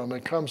come from?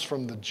 It comes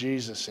from the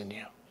Jesus in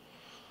you.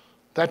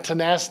 That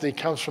tenacity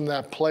comes from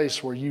that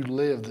place where you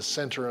live, the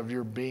center of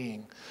your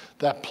being.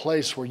 That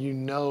place where you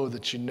know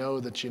that you know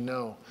that you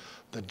know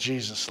that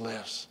Jesus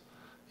lives.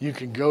 you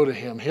can go to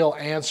him. He'll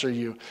answer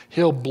you.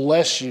 He'll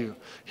bless you.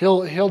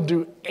 He'll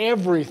do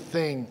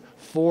everything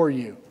for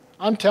you.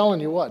 I'm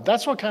telling you what,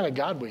 that's what kind of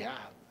God we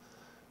have.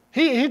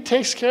 He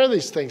takes care of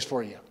these things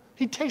for you.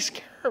 He takes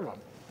care of them.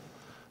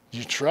 Do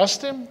you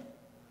trust him?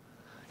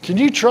 Can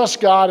you trust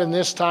God in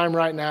this time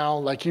right now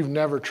like you've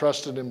never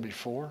trusted him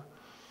before?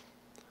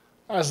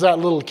 As that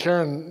little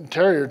Cairn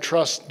Tarrier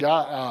trusts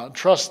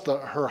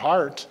her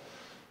heart.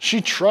 She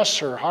trusts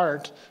her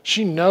heart.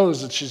 She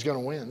knows that she's going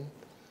to win.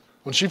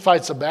 When she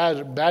fights a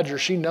badger,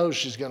 she knows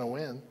she's going to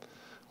win.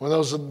 When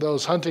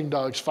those hunting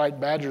dogs fight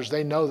badgers,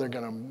 they know they're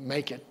going to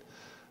make it.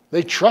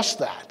 They trust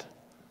that.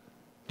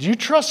 Do you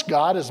trust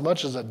God as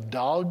much as a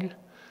dog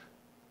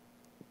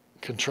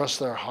can trust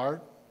their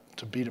heart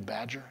to beat a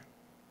badger?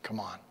 Come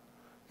on.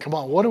 Come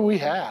on, what do we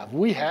have?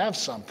 We have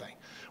something.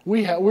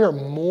 We are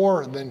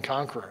more than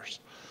conquerors.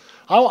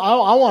 I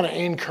want to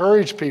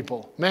encourage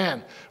people.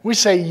 Man, we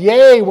say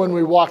yay when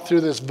we walk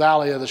through this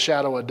valley of the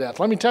shadow of death.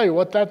 Let me tell you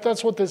what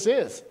that's what this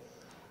is.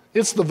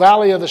 It's the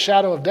valley of the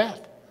shadow of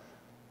death.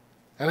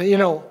 And you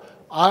know,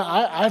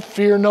 I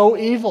fear no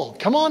evil.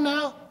 Come on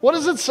now. What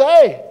does it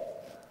say?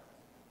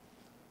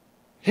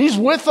 He's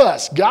with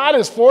us. God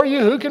is for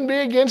you. Who can be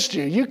against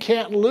you? You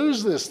can't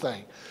lose this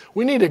thing.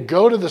 We need to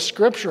go to the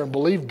scripture and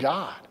believe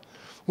God.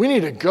 We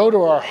need to go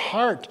to our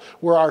heart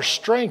where our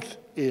strength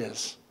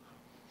is.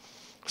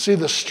 See,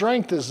 the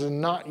strength is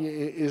not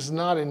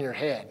in your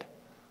head.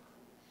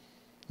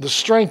 The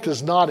strength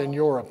is not in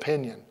your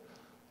opinion.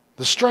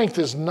 The strength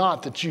is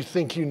not that you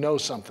think you know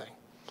something.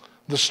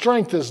 The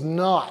strength is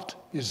not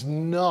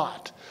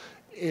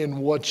in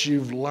what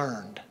you've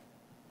learned.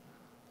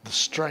 The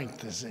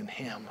strength is in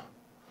him.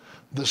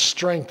 The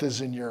strength is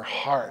in your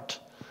heart.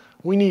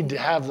 We need to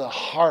have the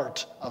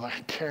heart of a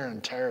Cairn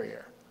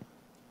Tarrier.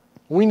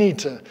 We need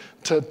to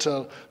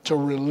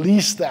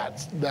release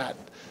that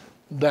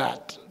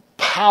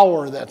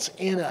power that's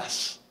in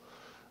us.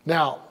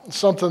 Now,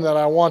 something that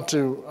I want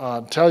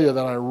to tell you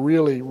that I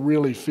really,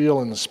 really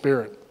feel in the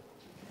Spirit.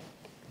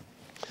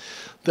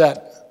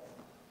 That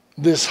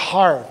this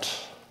heart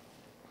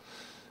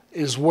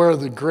is where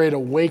the great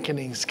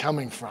awakening's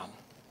coming from.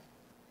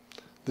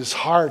 This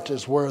heart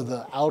is where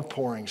the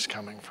outpouring's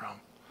coming from.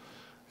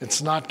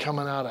 It's not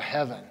coming out of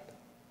heaven.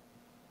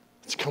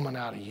 It's coming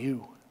out of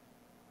you.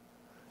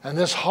 And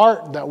this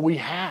heart that we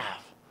have,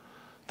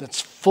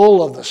 that's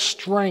full of the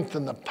strength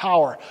and the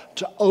power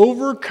to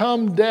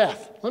overcome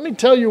death. Let me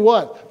tell you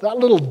what, that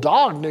little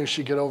dog knew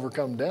she could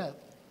overcome death.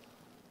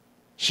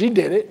 She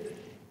did it.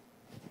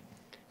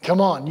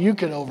 Come on, you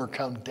can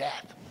overcome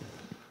death.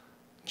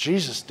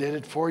 Jesus did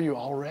it for you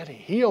already.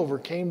 He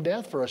overcame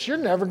death for us. You're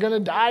never going to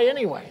die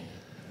anyway.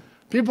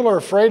 People are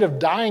afraid of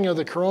dying of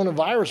the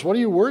coronavirus. What are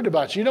you worried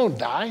about? You don't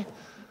die.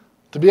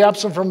 To be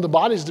absent from the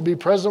body is to be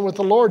present with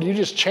the Lord. You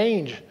just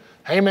change.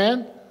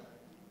 Amen?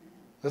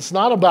 It's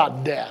not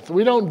about death.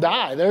 We don't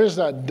die.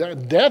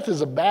 Death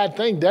is a bad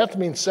thing. Death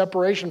means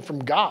separation from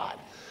God.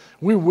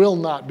 We will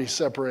not be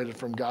separated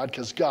from God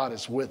because God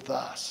is with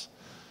us.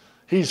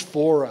 He's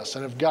for us.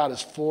 And if God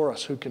is for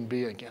us, who can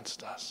be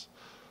against us?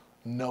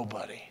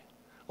 Nobody.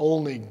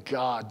 Only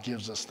God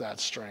gives us that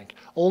strength.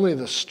 Only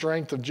the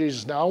strength of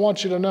Jesus. Now, I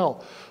want you to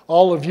know,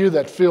 all of you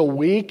that feel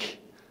weak,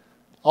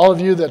 all of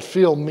you that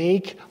feel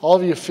meek, all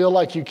of you feel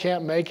like you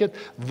can't make it,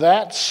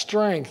 that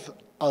strength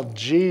of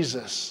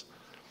Jesus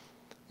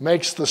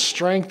makes the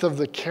strength of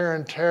the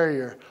Cairn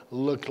Tarrier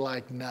look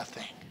like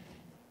nothing.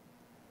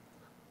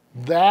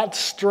 That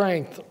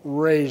strength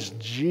raised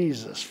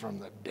Jesus from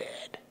the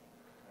dead.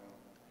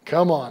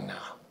 Come on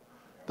now.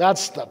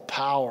 That's the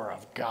power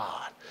of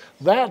God.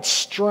 That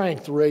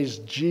strength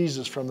raised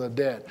Jesus from the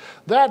dead.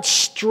 That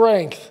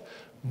strength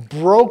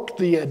broke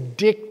the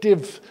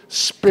addictive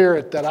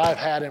spirit that I've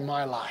had in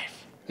my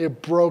life.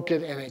 It broke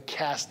it and it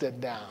cast it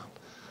down.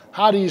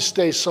 How do you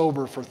stay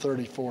sober for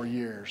 34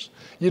 years?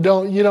 You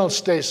don't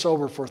stay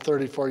sober for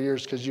 34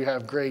 years because you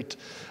have great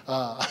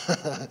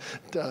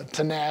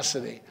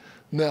tenacity.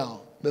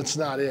 No, that's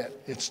not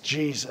it. It's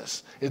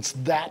Jesus.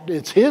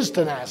 It's his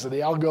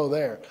tenacity. I'll go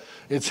there.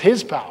 It's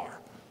his power.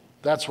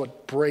 That's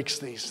what breaks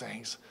these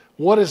things.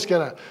 Where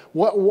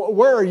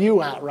are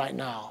you at right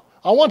now?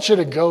 I want you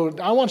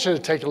to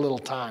take a little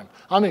time.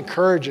 I'm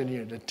encouraging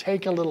you to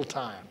take a little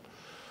time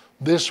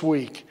this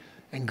week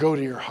and go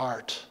to your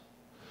heart.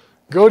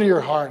 Go to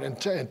your heart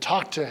and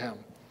talk to him.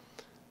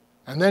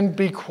 And then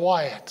be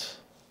quiet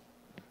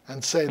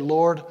and say,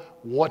 Lord,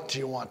 what do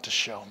you want to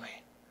show me?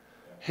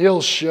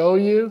 He'll show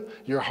you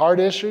your heart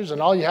issues,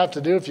 and all you have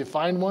to do if you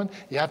find one,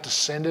 you have to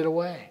send it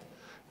away.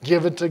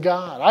 Give it to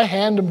God. I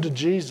hand them to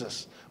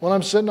Jesus. When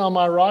I'm sitting on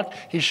my rock,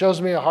 he shows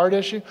me a heart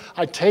issue.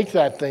 I take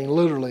that thing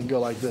literally and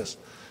go like this.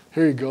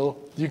 Here you go.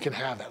 You can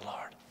have it,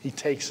 Lord. He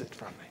takes it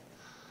from me.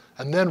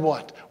 And then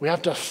what? We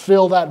have to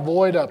fill that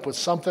void up with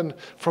something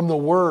from the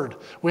Word.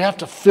 We have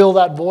to fill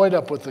that void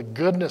up with the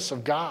goodness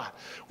of God.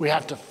 We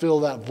have to fill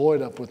that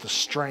void up with the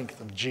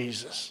strength of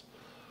Jesus.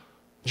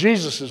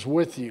 Jesus is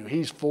with you.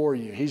 He's for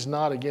you. He's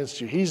not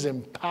against you. He's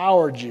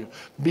empowered you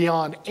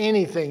beyond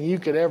anything you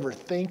could ever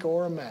think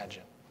or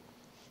imagine.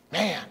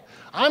 Man,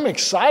 I'm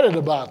excited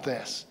about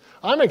this.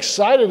 I'm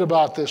excited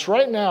about this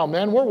right now,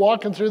 man. We're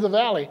walking through the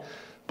valley,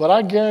 but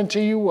I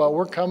guarantee you what,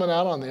 we're coming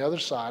out on the other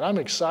side. I'm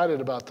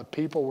excited about the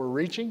people we're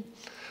reaching.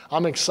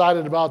 I'm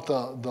excited about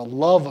the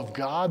love of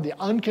God, the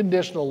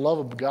unconditional love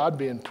of God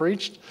being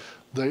preached,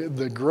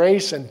 the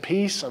grace and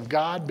peace of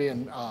God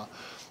being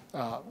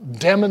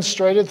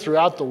demonstrated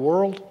throughout the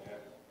world.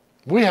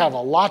 We have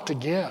a lot to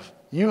give.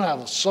 You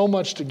have so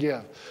much to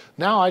give.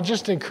 Now, I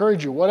just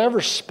encourage you,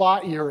 whatever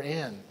spot you're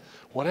in,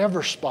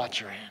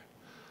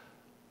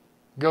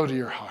 go to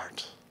your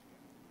heart.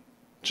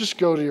 Just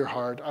go to your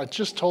heart. I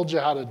just told you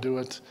how to do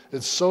it.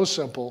 It's so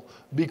simple.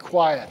 Be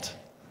quiet.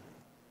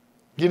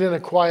 Get in a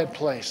quiet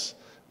place.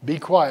 Be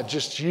quiet.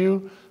 Just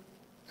you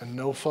and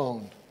no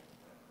phone.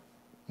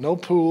 No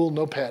pool,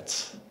 no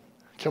pets.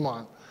 Come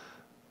on.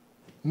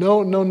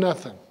 No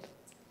nothing.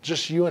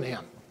 Just you and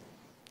him.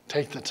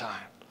 Take the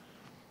time.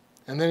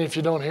 And then if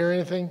you don't hear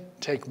anything,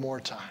 take more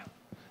time.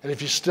 And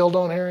if you still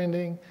don't hear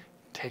anything,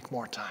 take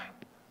more time.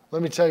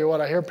 Let me tell you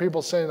what, I hear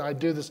people saying, I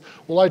do this.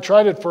 Well, I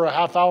tried it for a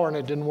half hour and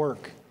it didn't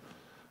work.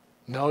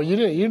 No, you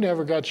didn't. You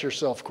never got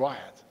yourself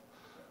quiet.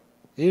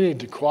 You need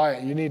to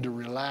quiet. You need to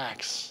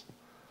relax.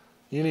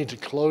 You need to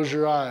close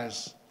your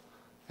eyes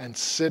and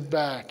sit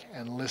back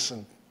and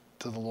listen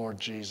to the Lord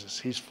Jesus.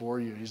 He's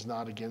for you. He's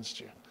not against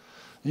you.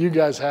 You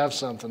guys have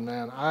something,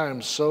 man. I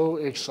am so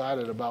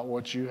excited about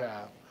what you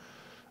have.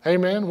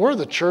 Amen. We're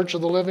the church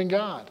of the living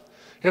God.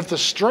 If the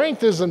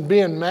strength isn't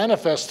being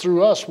manifest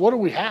through us, what do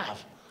we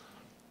have?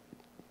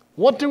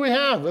 What do we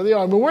have? I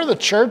mean, we're the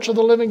church of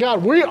the living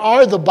God. We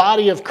are the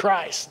body of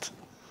Christ.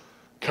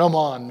 Come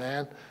on,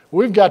 man.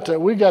 We've got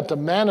to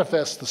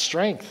manifest the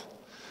strength.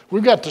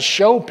 We've got to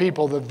show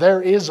people that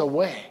there is a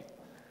way.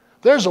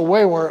 There's a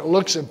way where it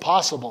looks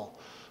impossible,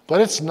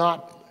 but it's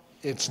not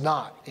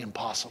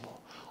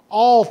impossible.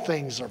 All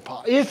things are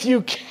possible. If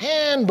you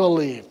can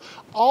believe,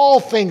 all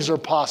things are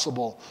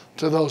possible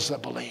to those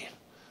that believe.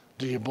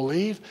 Do you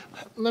believe?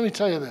 Let me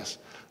tell you this.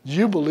 Do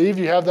you believe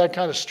you have that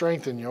kind of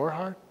strength in your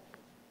heart?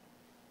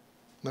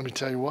 Let me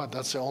tell you what,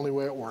 that's the only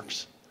way it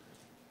works,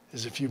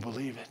 is if you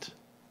believe it.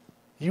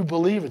 You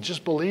believe it,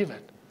 just believe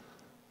it.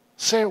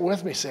 Say it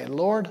with me, say,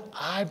 Lord,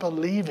 I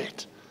believe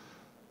it.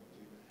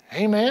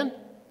 Amen?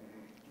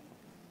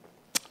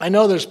 I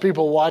know there's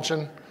people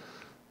watching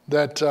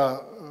that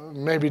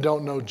maybe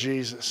don't know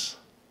Jesus.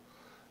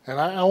 And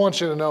I want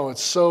you to know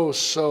it's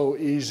so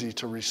easy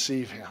to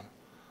receive him.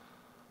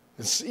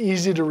 It's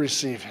easy to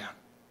receive him.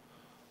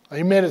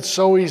 He made it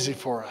so easy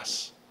for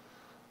us.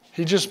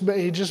 He just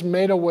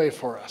made a way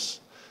for us.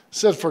 It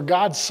says, for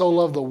God so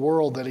loved the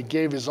world that he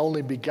gave his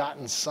only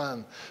begotten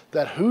Son,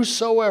 that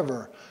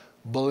whosoever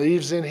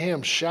believes in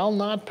him shall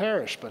not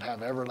perish, but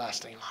have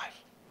everlasting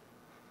life.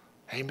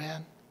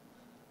 Amen?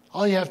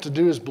 All you have to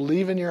do is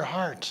believe in your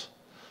heart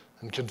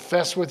and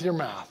confess with your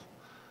mouth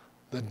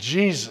that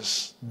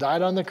Jesus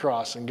died on the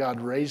cross and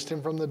God raised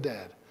him from the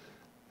dead,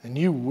 and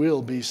you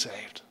will be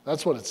saved.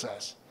 That's what it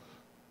says.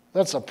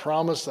 That's a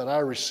promise that I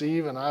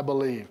receive and I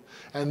believe.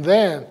 And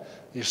then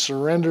you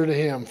surrender to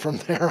him from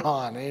there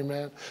on.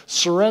 Amen.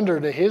 Surrender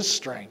to his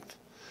strength.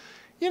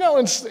 You know,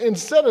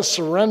 instead of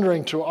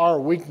surrendering to our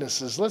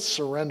weaknesses, let's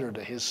surrender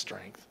to his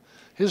strength.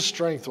 His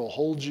strength will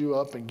hold you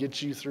up and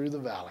get you through the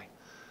valley.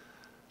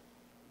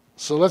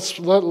 So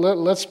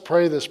let's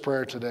pray this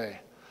prayer today.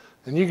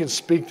 And you can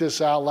speak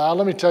this out loud.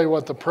 Let me tell you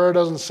what, the prayer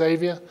doesn't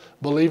save you.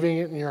 Believing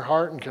it in your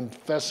heart and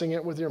confessing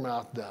it with your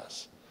mouth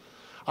does.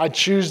 I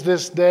choose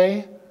this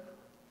day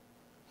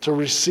to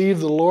receive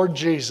the Lord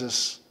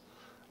Jesus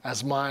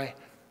as my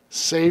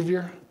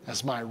Savior,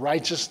 as my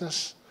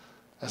righteousness,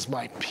 as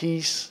my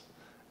peace,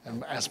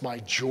 and as my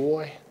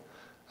joy,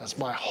 as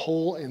my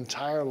whole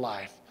entire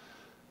life,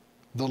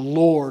 the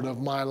Lord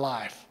of my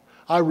life.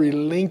 I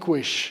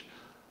relinquish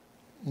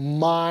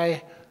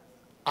my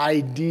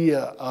idea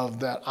of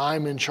that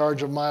I'm in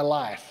charge of my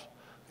life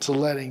to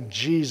letting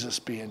Jesus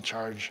be in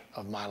charge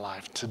of my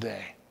life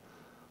today.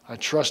 I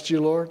trust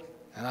you, Lord,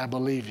 and I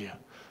believe you.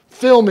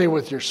 Fill me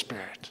with your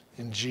Spirit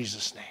in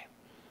Jesus' name.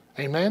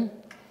 Amen?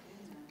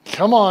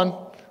 Come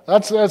on.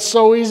 That's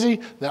so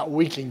easy that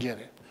we can get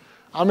it.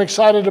 I'm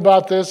excited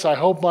about this. I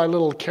hope my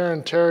little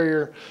Cairn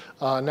Tarrier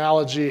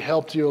analogy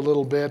helped you a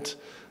little bit,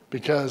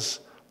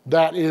 because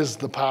that is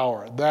the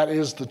power. That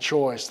is the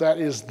choice. That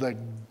is the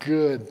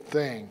good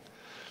thing.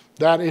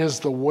 That is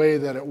the way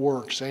that it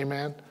works.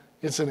 Amen?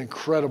 It's an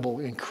incredible,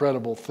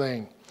 incredible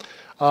thing.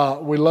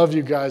 We love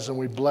you guys and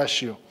we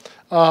bless you.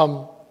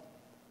 I'd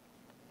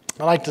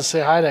like to say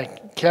hi to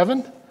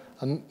Kevin,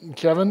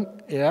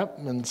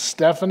 and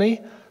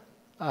Stephanie,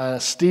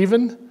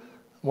 Stephen.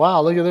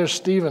 Wow, look at there's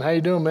Stephen. How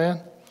you doing,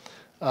 man?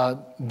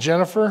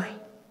 Jennifer,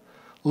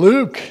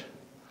 Luke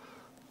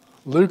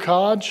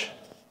Hodge,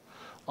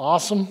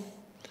 awesome.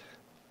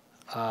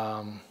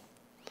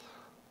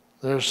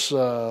 There's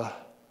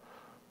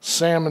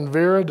Sam and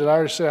Vera. Did I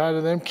already say hi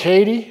to them?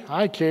 Katie,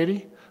 hi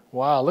Katie.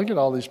 Wow, look at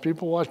all these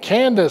people. Watch.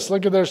 Candace,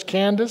 look at there's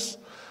Candace.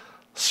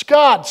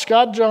 Scott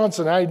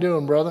Johnson, how you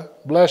doing, brother?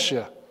 Bless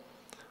you.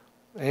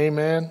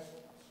 Amen.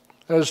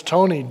 There's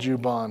Tony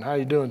Jubon. How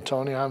you doing,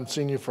 Tony? I haven't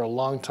seen you for a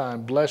long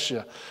time. Bless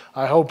you.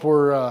 I hope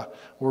we're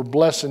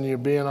blessing you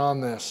being on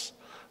this.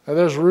 Now,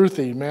 there's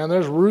Ruthie, man.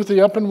 There's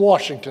Ruthie up in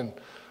Washington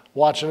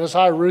watching us.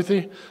 Hi,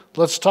 Ruthie.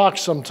 Let's talk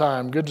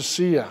sometime. Good to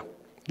see you.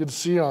 Good to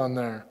see you on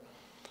there.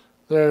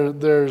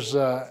 There's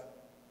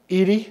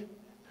Edie.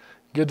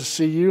 Good to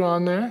see you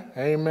on there.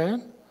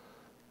 Amen.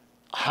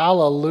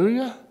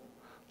 Hallelujah.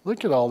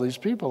 Look at all these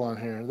people on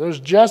here. There's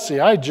Jesse.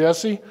 Hi,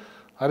 Jesse.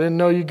 I didn't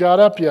know you got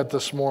up yet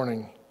this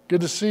morning.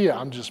 Good to see you.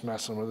 I'm just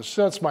messing with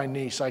her. That's my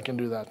niece. I can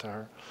do that to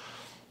her.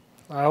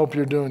 I hope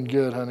you're doing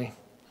good, honey.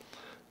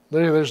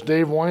 There's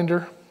Dave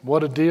Winder.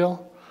 What a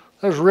deal.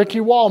 There's Ricky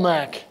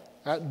Walmack.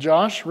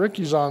 Josh,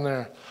 Ricky's on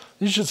there.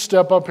 You should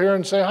step up here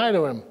and say hi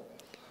to him.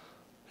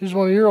 He's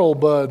one of your old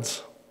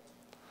buds.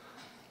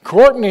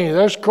 Courtney.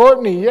 There's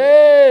Courtney.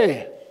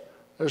 Yay!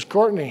 There's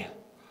Courtney.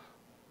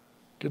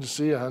 Good to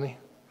see you, honey.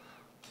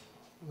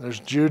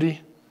 There's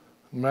Judy.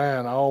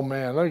 Man, oh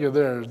man, look at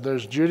there.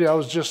 There's Judy. I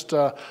was just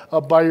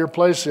up by your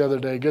place the other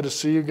day. Good to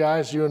see you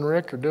guys. You and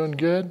Rick are doing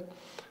good.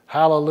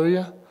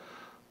 Hallelujah.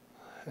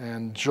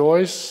 And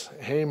Joyce,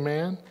 hey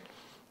man.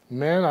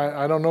 Man,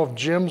 I don't know if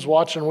Jim's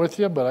watching with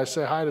you, but I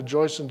say hi to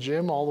Joyce and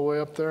Jim all the way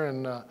up there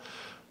in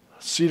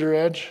Cedar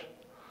Edge.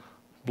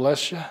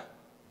 Bless you.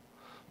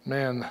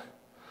 Man,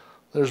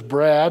 there's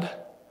Brad.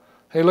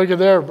 Hey, look at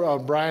there,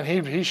 Brian.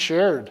 He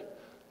shared.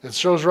 It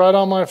shows right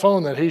on my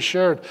phone that he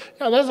shared.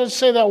 Yeah, let's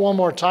say that one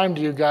more time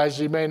to you guys.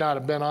 You may not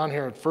have been on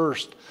here at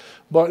first,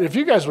 but if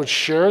you guys would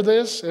share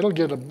this, it'll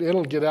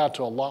get out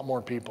to a lot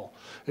more people.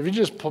 If you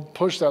just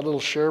push that little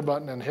share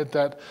button and hit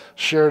that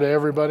share to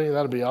everybody,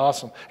 that'd be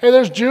awesome. Hey,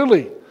 there's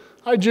Julie.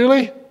 Hi,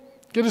 Julie.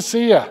 Good to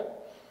see you.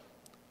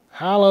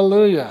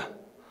 Hallelujah.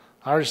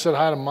 I already said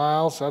hi to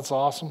Miles. That's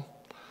awesome.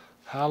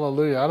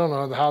 Hallelujah. I don't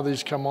know how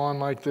these come on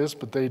like this,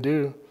 but they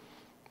do.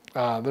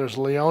 There's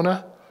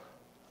Leona.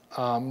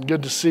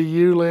 Good to see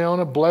you,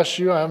 Leona. Bless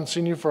you. I haven't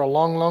seen you for a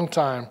long, long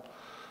time.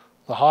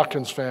 The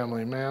Hawkins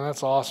family. Man,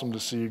 that's awesome to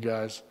see you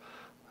guys.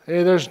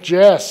 Hey, there's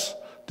Jess.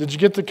 Did you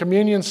get the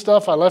communion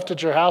stuff I left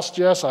at your house,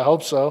 Jess? I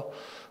hope so.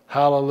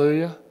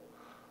 Hallelujah.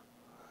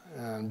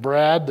 And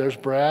Brad. There's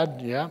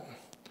Brad. Yeah.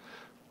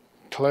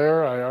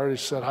 Claire, I already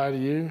said hi to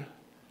you.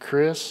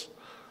 Chris.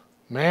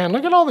 Man,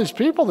 look at all these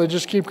people. They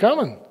just keep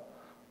coming.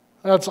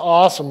 That's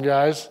awesome,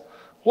 guys.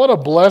 What a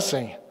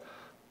blessing.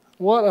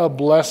 What a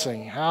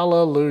blessing.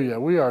 Hallelujah.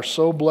 We are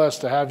so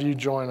blessed to have you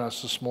join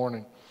us this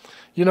morning.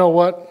 You know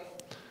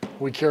what?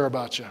 We care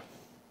about you.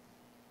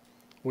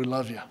 We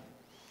love you.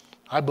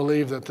 I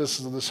believe that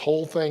this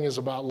whole thing is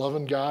about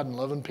loving God and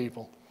loving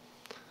people.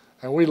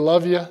 And we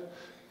love you.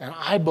 And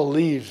I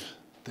believe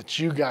that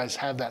you guys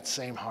have that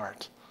same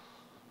heart.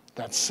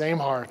 That same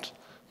heart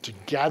to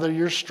gather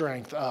your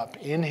strength up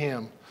in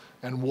Him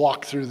and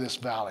walk through this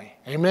valley.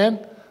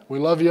 Amen? We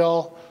love you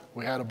all.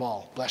 We had a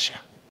ball. Bless you.